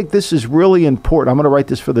I think this is really important. I'm going to write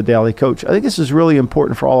this for the Daily Coach. I think this is really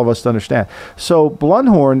important for all of us to understand. So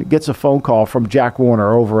Blentorn gets a phone call from Jack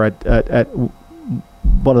Warner over at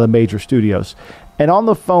one of the major studios. And on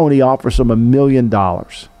the phone, he offers him $1 million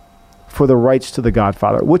for the rights to The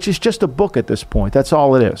Godfather, which is just a book at this point. That's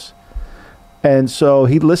all it is. And so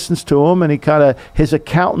he listens to him, and his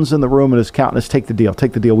accountant's in the room, and his accountant is, take the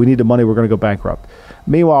deal. We need the money. We're going to go bankrupt.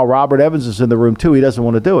 Meanwhile, Robert Evans is in the room too. He doesn't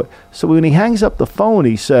want to do it. So when he hangs up the phone,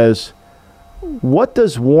 he says, what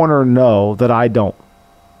does Warner know that I don't?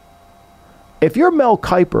 If you're Mel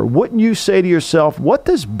Kiper, wouldn't you say to yourself, what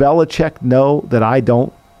does Belichick know that I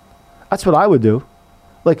don't? That's what I would do.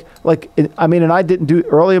 And I didn't do,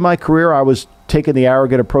 early in my career, I was taking the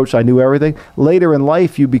arrogant approach. I knew everything. Later in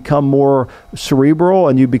life, you become more cerebral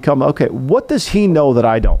and you become, okay, what does he know that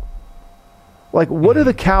I don't? What do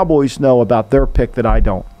the Cowboys know about their pick that I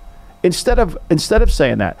don't? Instead of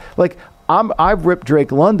saying that, I've ripped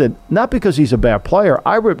Drake London, not because he's a bad player.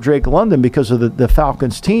 I ripped Drake London because of the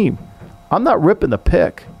Falcons team. I'm not ripping the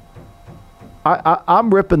pick.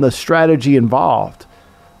 I'm ripping the strategy involved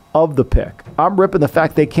of the pick. I'm ripping the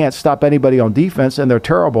fact they can't stop anybody on defense and they're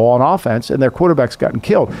terrible on offense and their quarterback's gotten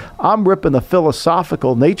killed. I'm ripping the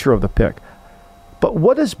philosophical nature of the pick. But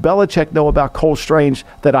what does Belichick know about Cole Strange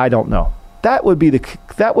that I don't know? That would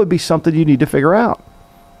be something you need to figure out.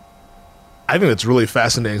 I think it's really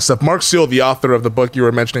fascinating stuff. Mark Seal, the author of the book you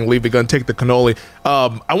were mentioning, Leave the Gun, Take the Cannoli.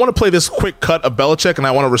 I want to play this quick cut of Belichick, and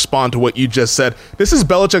I want to respond to what you just said. This is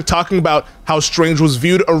Belichick talking about how Strange was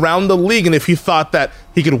viewed around the league and if he thought that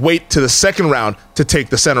he could wait to the second round to take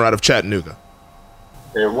the center out of Chattanooga.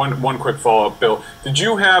 Yeah, one quick follow-up, Bill. Did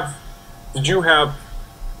you have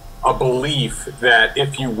a belief that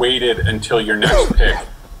if you waited until your next pick,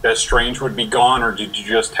 that Strange would be gone, or did you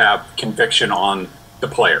just have conviction on the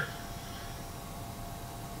player?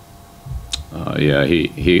 Yeah,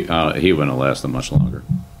 he wouldn't have lasted much longer.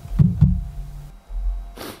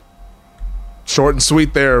 Short and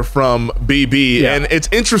sweet there from BB. Yeah. And it's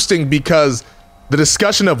interesting because the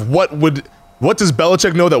discussion of what does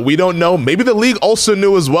Belichick know that we don't know? Maybe the league also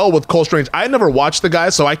knew as well with Cole Strange. I never watched the guy,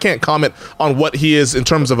 so I can't comment on what he is in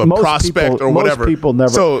terms of a prospect or whatever. Most people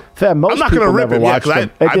never. So I'm not going to rip him because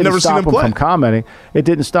I've never seen him play. From commenting, it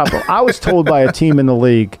didn't stop him. I was told by a team in the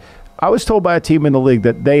league.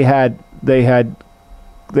 That they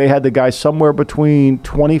had the guy somewhere between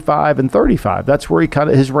 25 and 35. That's where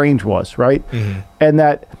his range was, right? Mm-hmm. And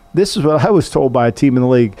that this is what I was told by a team in the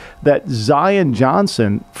league, that Zion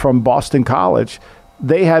Johnson from Boston College,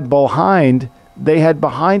 they had behind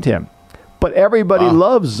him. But everybody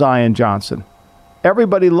loves Zion Johnson.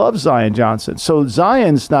 Everybody loves Zion Johnson. So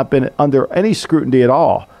Zion's not been under any scrutiny at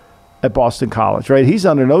all at Boston College, right? He's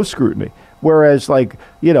under no scrutiny. Whereas,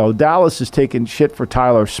 Dallas is taking shit for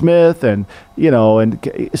Tyler Smith and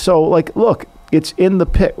so, look, it's in the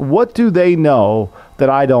pick. What do they know that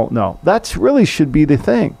I don't know? That's really should be the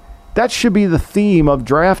thing. That should be the theme of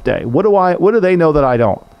draft day. What do they know that I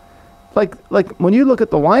don't? Like when you look at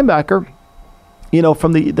the linebacker,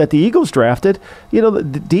 that the Eagles drafted,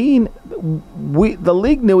 Dean, the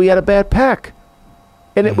league knew he had a bad pec.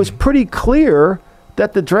 And it was pretty clear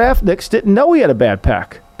that the draftniks didn't know he had a bad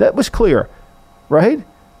pec. That was clear, right?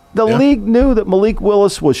 The league knew that Malik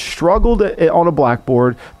Willis was struggled on a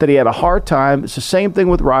blackboard, that he had a hard time. It's the same thing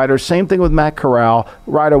with Ryder, same thing with Matt Corral.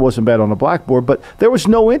 Ryder wasn't bad on the blackboard, but there was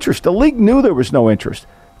no interest. The league knew there was no interest.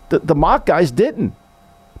 The mock guys didn't,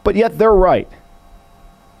 but yet they're right.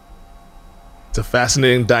 It's a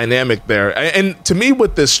fascinating dynamic there. And to me,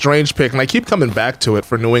 with this Strange pick, and I keep coming back to it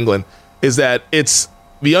for New England, is that it's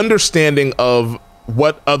the understanding of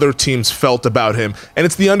what other teams felt about him. And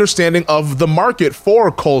it's the understanding of the market for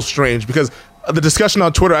Cole Strange, because the discussion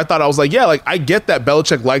on Twitter, I was like, I get that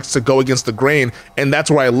Belichick likes to go against the grain, and that's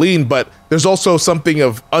where I lean, but there's also something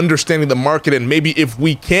of understanding the market, and maybe if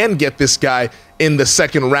we can get this guy in the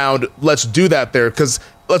second round, let's do that there, because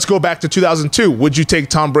let's go back to 2002. Would you take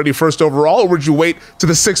Tom Brady first overall, or would you wait to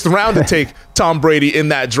the sixth round to take Tom Brady in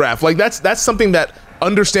that draft? That's something that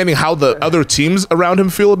understanding how the other teams around him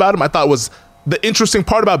feel about him, I thought was the interesting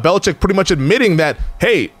part about Belichick pretty much admitting that,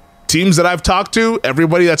 hey, teams that I've talked to,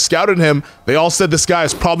 everybody that scouted him, they all said this guy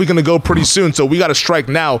is probably going to go pretty soon, so we got to strike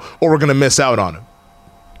now or we're going to miss out on him.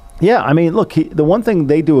 Yeah, I mean, look, the one thing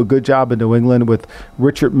they do a good job in New England with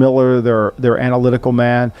Richard Miller, their analytical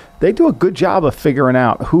man, they do a good job of figuring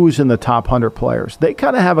out who's in the top 100 players. They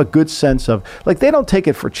kind of have a good sense of, they don't take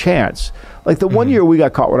it for chance. The one year we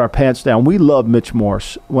got caught with our pants down, we loved Mitch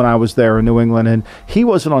Morse when I was there in New England, and he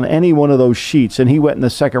wasn't on any one of those sheets, and he went in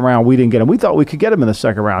the second round. We didn't get him. We thought we could get him in the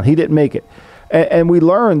second round. He didn't make it. And we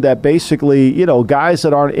learned that basically, guys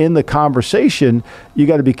that aren't in the conversation, you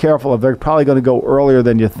got to be careful of. They're probably going to go earlier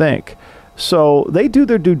than you think. So they do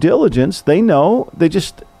their due diligence. They know. They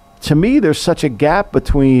just, to me, there's such a gap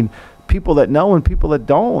between people that know and people that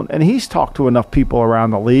don't. And he's talked to enough people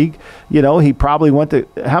around the league. He probably went to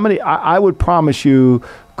how many? I would promise you,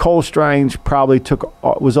 Cole Strange probably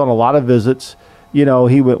was on a lot of visits. He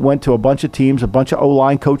went to a bunch of teams. A bunch of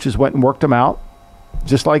O-line coaches went and worked him out,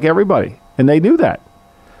 just like everybody. And they knew that.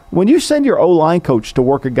 When you send your O-line coach to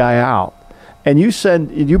work a guy out and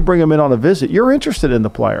you bring him in on a visit, you're interested in the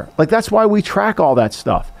player. That's why we track all that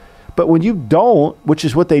stuff. But when you don't, which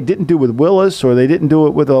is what they didn't do with Willis or they didn't do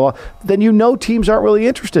it with then teams aren't really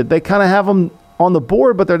interested. They kind of have them on the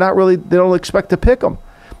board, but they don't expect to pick them.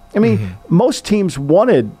 I mean, most teams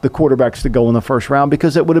wanted the quarterbacks to go in the first round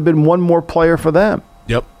because it would have been one more player for them.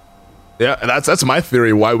 Yep. Yeah, and that's my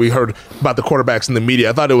theory why we heard about the quarterbacks in the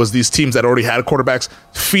media. I thought it was these teams that already had quarterbacks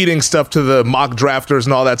feeding stuff to the mock drafters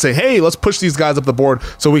and all that, saying, hey, let's push these guys up the board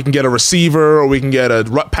so we can get a receiver or we can get a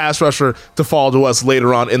pass rusher to fall to us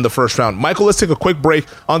later on in the first round. Michael, let's take a quick break.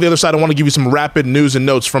 On the other side, I want to give you some rapid news and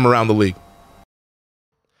notes from around the league.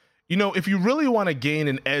 If you really want to gain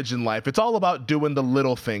an edge in life, it's all about doing the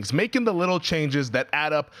little things, making the little changes that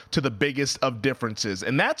add up to the biggest of differences.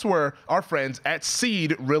 And that's where our friends at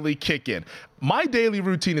Seed really kick in. My daily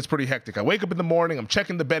routine is pretty hectic. I wake up in the morning, I'm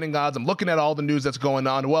checking the betting odds, I'm looking at all the news that's going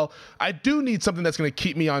on. Well, I do need something that's going to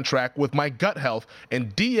keep me on track with my gut health,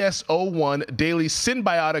 and DS-01 Daily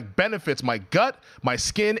Synbiotic benefits my gut, my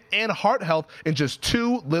skin, and heart health in just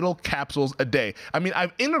 2 little capsules a day. I mean,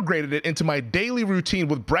 I've integrated it into my daily routine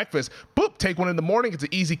with breakfast. Boop, take one in the morning. It's an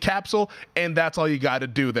easy capsule, and that's all you got to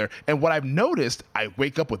do there. And what I've noticed, I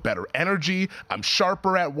wake up with better energy, I'm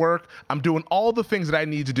sharper at work, I'm doing all the things that I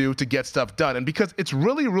need to do to get stuff done. And because it's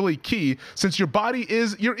really, really key, since your body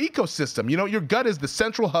is your ecosystem. You know, your gut is the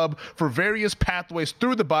central hub for various pathways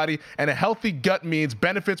through the body, and a healthy gut means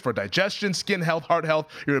benefits for digestion, skin health, heart health,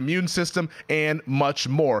 your immune system, and much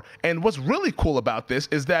more. And what's really cool about this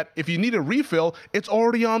is that if you need a refill, it's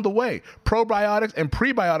already on the way. Probiotics and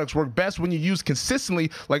prebiotics work best when you use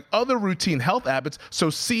consistently like other routine health habits, so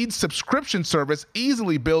Seed's subscription service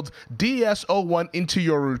easily builds DS-01 into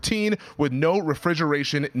your routine with no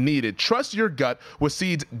refrigeration needed. Trust your gut with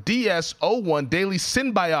Seed's DS-01 Daily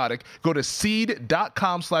Synbiotic. Go to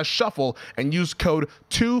seed.com/shuffle and use code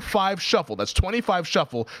 25SHUFFLE. That's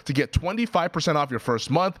 25SHUFFLE to get 25% off your first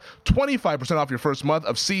month, 25% off your first month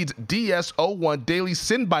of Seed's DS-01 Daily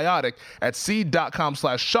Synbiotic at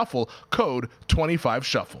seed.com/shuffle, code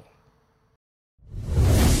 25SHUFFLE.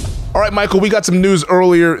 All right, Michael, we got some news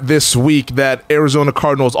earlier this week that Arizona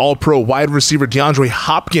Cardinals All-Pro wide receiver DeAndre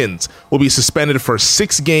Hopkins will be suspended for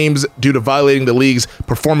 6 games due to violating the league's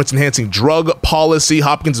performance-enhancing drug policy.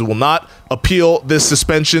 Hopkins will not appeal this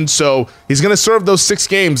suspension, so he's going to serve those 6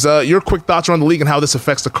 games. Your quick thoughts around the league and how this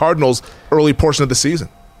affects the Cardinals' early portion of the season?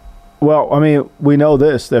 Well, I mean, we know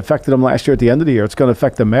this. They affected them last year at the end of the year. It's going to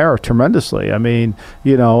affect the mayor tremendously. I mean,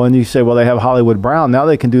 you know, and you say, well, they have Hollywood Brown. Now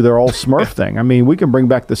they can do their old Smurf thing. I mean, we can bring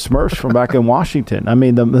back the Smurfs from back in Washington. I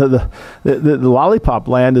mean, the lollipop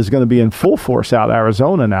land is going to be in full force out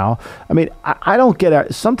Arizona now. I mean, I don't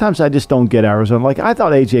get – sometimes I just don't get Arizona. Like, I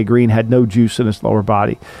thought A.J. Green had no juice in his lower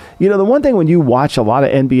body. You know, the one thing when you watch a lot of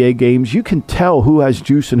NBA games, you can tell who has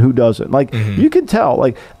juice and who doesn't. Like, you can tell.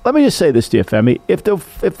 Like, let me just say this to you, Femi. If the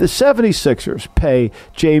 76ers pay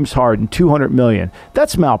James Harden $200 million,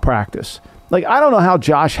 that's malpractice. Like, I don't know how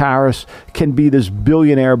Josh Harris can be this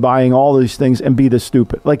billionaire buying all these things and be this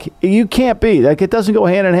stupid. Like, you can't be. Like, it doesn't go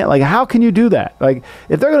hand in hand. Like, how can you do that? Like,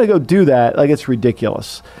 if they're going to go do that, like, it's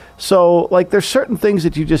ridiculous. So, like, there's certain things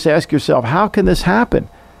that you just ask yourself, how can this happen?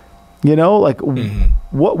 You know, like,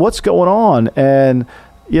 what's going on? And,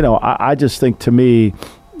 you know, I just think, to me,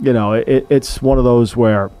 you know, it's one of those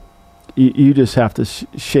where you just have to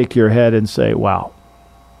shake your head and say, wow.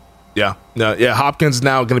 Yeah. No, yeah, Hopkins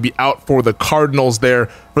now going to be out for the Cardinals there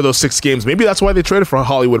for those 6 games. Maybe that's why they traded for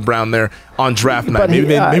Hollywood Brown there on draft night. Maybe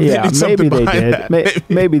they need something behind that.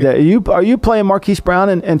 Maybe that. Are you playing Marquise Brown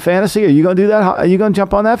in fantasy? Are you going to do that? Are you going to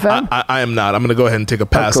jump on that, Fam? I am not. I'm going to go ahead and take a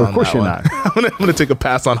pass on that one. Of course you're not. I'm going to take a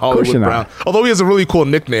pass on Hollywood Brown. Although he has a really cool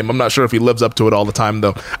nickname. I'm not sure if he lives up to it all the time,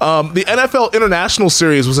 though. The NFL International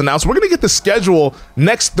Series was announced. We're going to get the schedule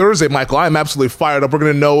next Thursday, Michael. I am absolutely fired up. We're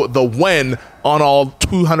going to know the when on all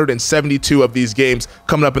 272 of these games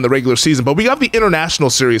coming up in the regular season. But we got the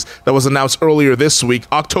International Series that was announced earlier this week.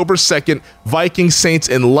 October 2nd, Vikings Saints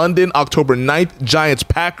in London. October 9th, Giants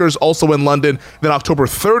Packers also in London. Then October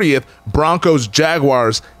 30th, Broncos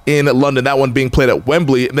Jaguars in London, that one being played at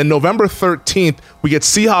Wembley. And then November 13th, we get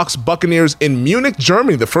Seahawks Buccaneers in Munich,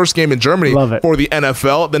 Germany, the first game in Germany for the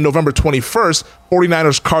NFL. Then November 21st,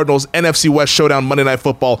 49ers Cardinals NFC West Showdown Monday Night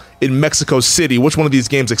Football in Mexico City. Which one of these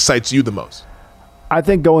games excites you the most? I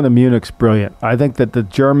think going to Munich's brilliant. I think that the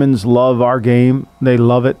Germans love our game. They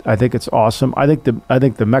love it. I think it's awesome. I think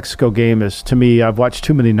the Mexico game is, to me, I've watched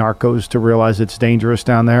too many Narcos to realize it's dangerous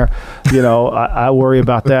down there. You know, I worry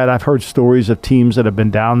about that. I've heard stories of teams that have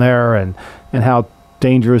been down there and how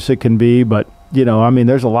dangerous it can be. But, you know, I mean,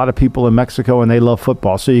 there's a lot of people in Mexico and they love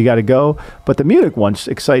football, so you got to go. But the Munich one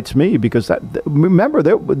excites me because remember,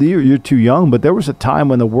 you're too young, but there was a time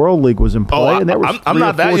when the World League was in play, and there was three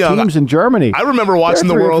or four teams in Germany. I remember watching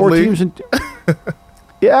the World League.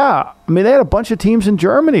 Yeah, I mean, they had a bunch of teams in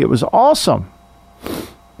Germany. It was awesome.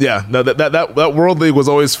 Yeah, no, that World League was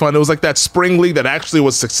always fun. It was like that spring league that actually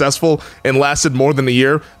was successful and lasted more than a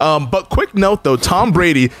year. But quick note, though, Tom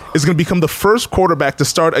Brady is going to become the first quarterback to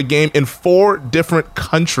start a game in 4 different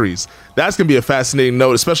countries. That's going to be a fascinating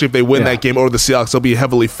note, especially if they win that game over the Seahawks. They'll be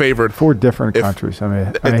heavily favored. 4 different countries. I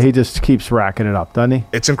mean, he just keeps racking it up, doesn't he?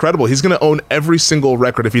 It's incredible. He's going to own every single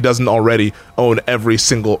record, if he doesn't already own every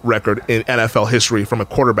single record in NFL history from a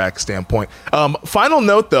quarterback standpoint. Final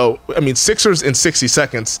note, though, I mean, Sixers in 60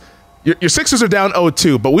 seconds. Your Sixers are down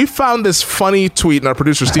 0-2, but we found this funny tweet, and our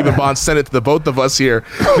producer Stephen Bond sent it to the both of us here.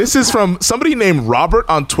 This is from somebody named Robert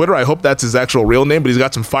on Twitter. I hope that's his actual real name, but he's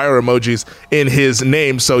got some fire emojis in his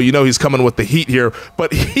name, so you know he's coming with the heat here.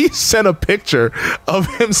 But he sent a picture of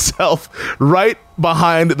himself right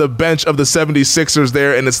behind the bench of the 76ers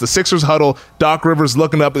there, and it's the Sixers huddle. Doc Rivers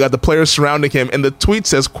looking up. We got the players surrounding him, and the tweet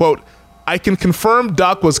says, quote, "I can confirm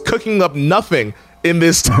Doc was cooking up nothing in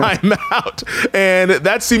this timeout." And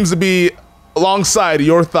that seems to be alongside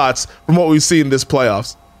your thoughts from what we've seen this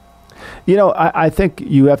playoffs. You know, I think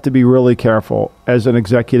you have to be really careful as an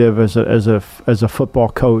executive, as a football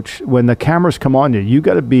coach. When the cameras come on you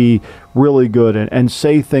got to be really good and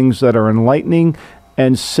say things that are enlightening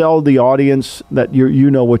and sell the audience that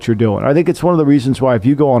you know what you're doing. I think it's one of the reasons why if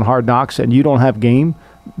you go on Hard Knocks and you don't have game,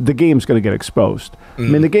 the game's going to get exposed. I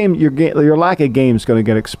mean, the game, your lack of game is going to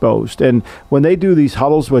get exposed. And when they do these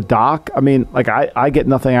huddles with Doc, I mean, like I get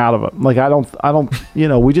nothing out of it. Like I don't, you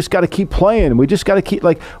know, we just got to keep playing. We just got to keep,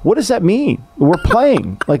 like, what does that mean? We're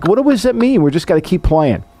playing. Like, what does that mean? We're just got to keep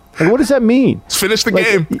playing. Like, what does that mean? Let's finish the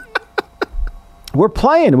game. We're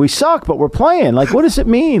playing. We suck, but we're playing. Like, what does it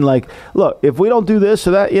mean? Like, look, if we don't do this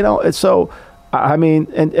or that, you know, it's so. I mean,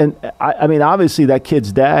 I mean, obviously that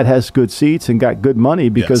kid's dad has good seats and got good money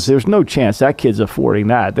because there's no chance that kid's affording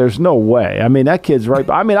that. There's no way. I mean, that kid's right.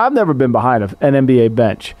 I mean, I've never been behind an NBA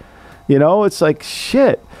bench. You know, it's like,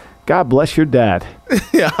 shit, God bless your dad.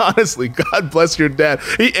 Yeah, honestly, God bless your dad.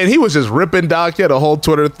 He was just ripping Doc. He had a whole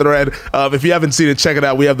Twitter thread. If you haven't seen it, check it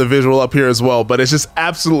out. We have the visual up here as well. But it's just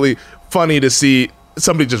absolutely funny to see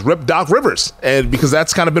somebody just ripped Doc Rivers, and because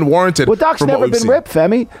that's kind of been warranted. Well, Doc's never been ripped,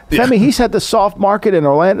 Femi. Femi, he's had the soft market in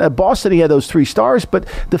Orlando. Boston, he had those 3 stars, but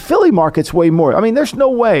the Philly market's way more. I mean, there's no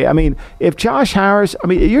way. I mean, if Josh Harris, I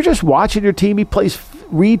mean, you're just watching your team. He plays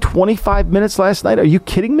Reed 25 minutes last night. Are you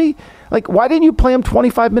kidding me? Like, why didn't you play him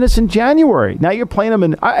 25 minutes in January? Now you're playing him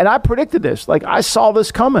and I predicted this. Like, I saw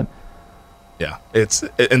this coming. Yeah,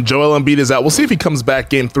 and Joel Embiid is out. We'll see if he comes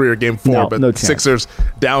back game 3 or game 4. But no the Sixers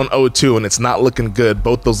down 0-2, and it's not looking good.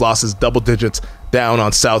 Both those losses, double digits down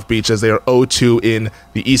on South Beach as they are 0-2 in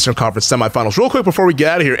the Eastern Conference semifinals. Real quick before we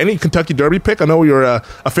get out of here, any Kentucky Derby pick? I know you're a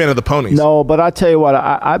fan of the ponies. No, but I tell you what,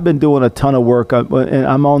 I've been doing a ton of work.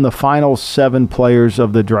 I'm on the final 7 players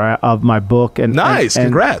of the draft of my book. And nice,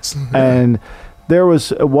 congrats. And there was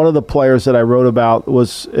one of the players that I wrote about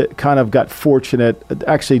was kind of got fortunate.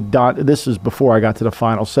 Actually, this is before I got to the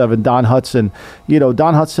final 7. Don Hudson. You know,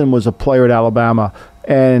 Don Hudson was a player at Alabama.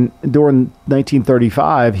 And during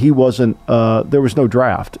 1935, he wasn't. There was no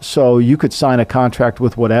draft, so you could sign a contract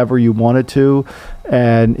with whatever you wanted to.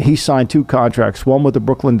 And he signed 2 contracts, one with the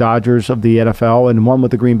Brooklyn Dodgers of the NFL and one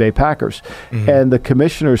with the Green Bay Packers. Mm-hmm. And the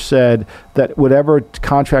commissioner said that whatever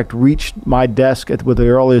contract reached my desk with the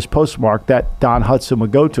earliest postmark, that Don Hudson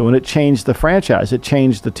would go to. And it changed the franchise. It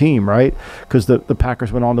changed the team, right? Because the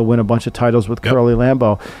Packers went on to win a bunch of titles with Curly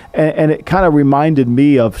Lambeau. And it kind of reminded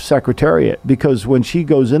me of Secretariat, because when she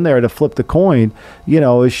goes in there to flip the coin, you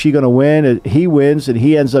know, is she going to win? He wins, and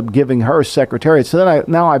he ends up giving her Secretariat. So then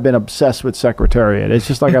now I've been obsessed with Secretariat. It's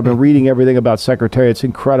just like I've been reading everything about Secretariat. It's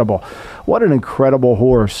incredible. What an incredible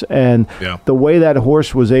horse. And the way that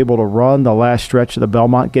horse was able to run the last stretch of the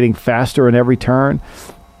Belmont, getting faster in every turn.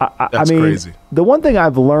 I mean, crazy. The one thing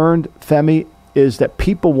I've learned, Femi, is that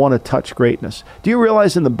people want to touch greatness. Do you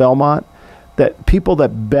realize in the Belmont that people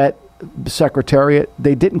that bet Secretariat,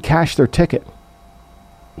 they didn't cash their ticket?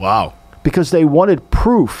 Wow. Because they wanted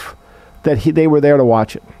proof that they were there to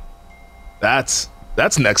watch it. That's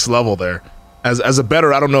next level there. As a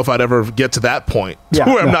bettor, I don't know if I'd ever get to that point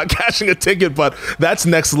where I'm not cashing a ticket, but that's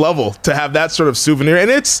next level to have that sort of souvenir.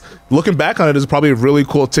 And it's, looking back on it, is probably a really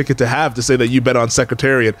cool ticket to have, to say that you bet on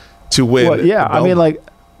Secretariat to win. Well, yeah, I mean, like,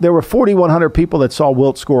 there were 4,100 people that saw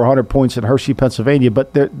Wilt score 100 points in Hershey, Pennsylvania,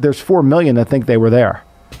 but there's 4 million that think they were there.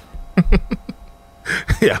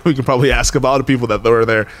 Yeah, we can probably ask about the people that were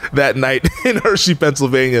there that night in Hershey,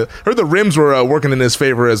 Pennsylvania. Heard the rims were working in his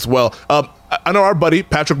favor as well. I know our buddy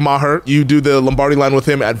Patrick Maher. You do the Lombardi line with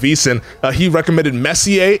him at VSiN. He recommended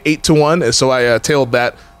Messier 8-1, and so I tailed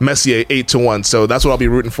that Messier 8-1. So that's what I'll be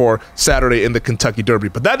rooting for Saturday in the Kentucky Derby.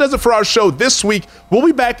 But that does it for our show this week. We'll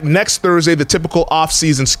be back next Thursday, the typical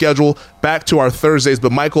off-season schedule, back to our Thursdays.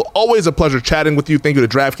 But Michael, always a pleasure chatting with you. Thank you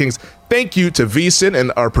to DraftKings. Thank you to VSiN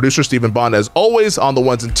and our producer Stephen Bond, as always, on the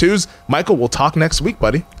ones and twos. Michael, we'll talk next week,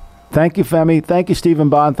 buddy. Thank you, Femi. Thank you, Stephen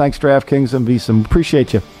Bond. Thanks, DraftKings and VSiN.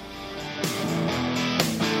 Appreciate you.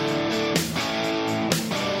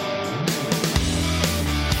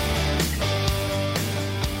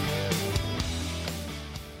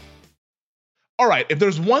 All right, if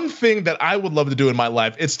there's one thing that I would love to do in my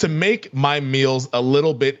life, it's to make my meals a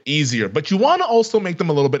little bit easier. But you want to also make them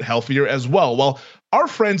a little bit healthier as well. Well, our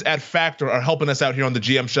friends at Factor are helping us out here on the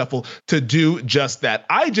GM Shuffle to do just that.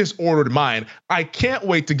 I just ordered mine. I can't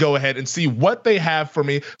wait to go ahead and see what they have for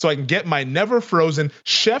me so I can get my never frozen,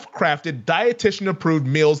 chef-crafted, dietitian-approved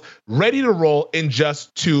meals ready to roll in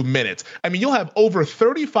just 2 minutes. I mean, you'll have over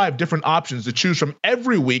 35 different options to choose from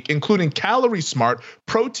every week, including Calorie Smart,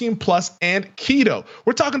 Protein Plus, and Keto.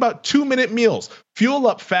 We're talking about 2-minute meals. Fuel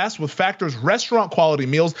up fast with Factor's restaurant quality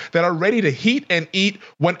meals that are ready to heat and eat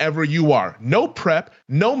whenever you are. No prep,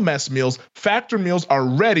 no mess meals. Factor meals are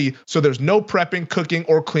ready, so there's no prepping, cooking,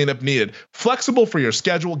 or cleanup needed. Flexible for your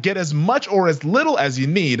schedule. Get as much or as little as you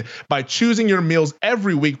need by choosing your meals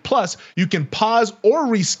every week. Plus, you can pause or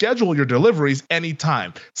reschedule your deliveries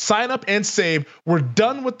anytime. Sign up and save. We're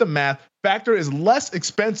done with the math. Factor is less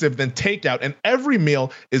expensive than takeout, and every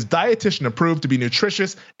meal is dietitian approved to be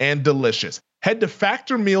nutritious and delicious. Head to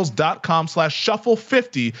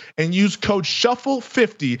factormeals.com/shuffle50 and use code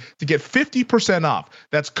shuffle50 to get 50% off.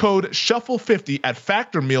 That's code shuffle50 at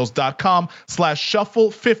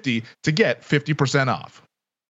factormeals.com/shuffle50 to get 50% off.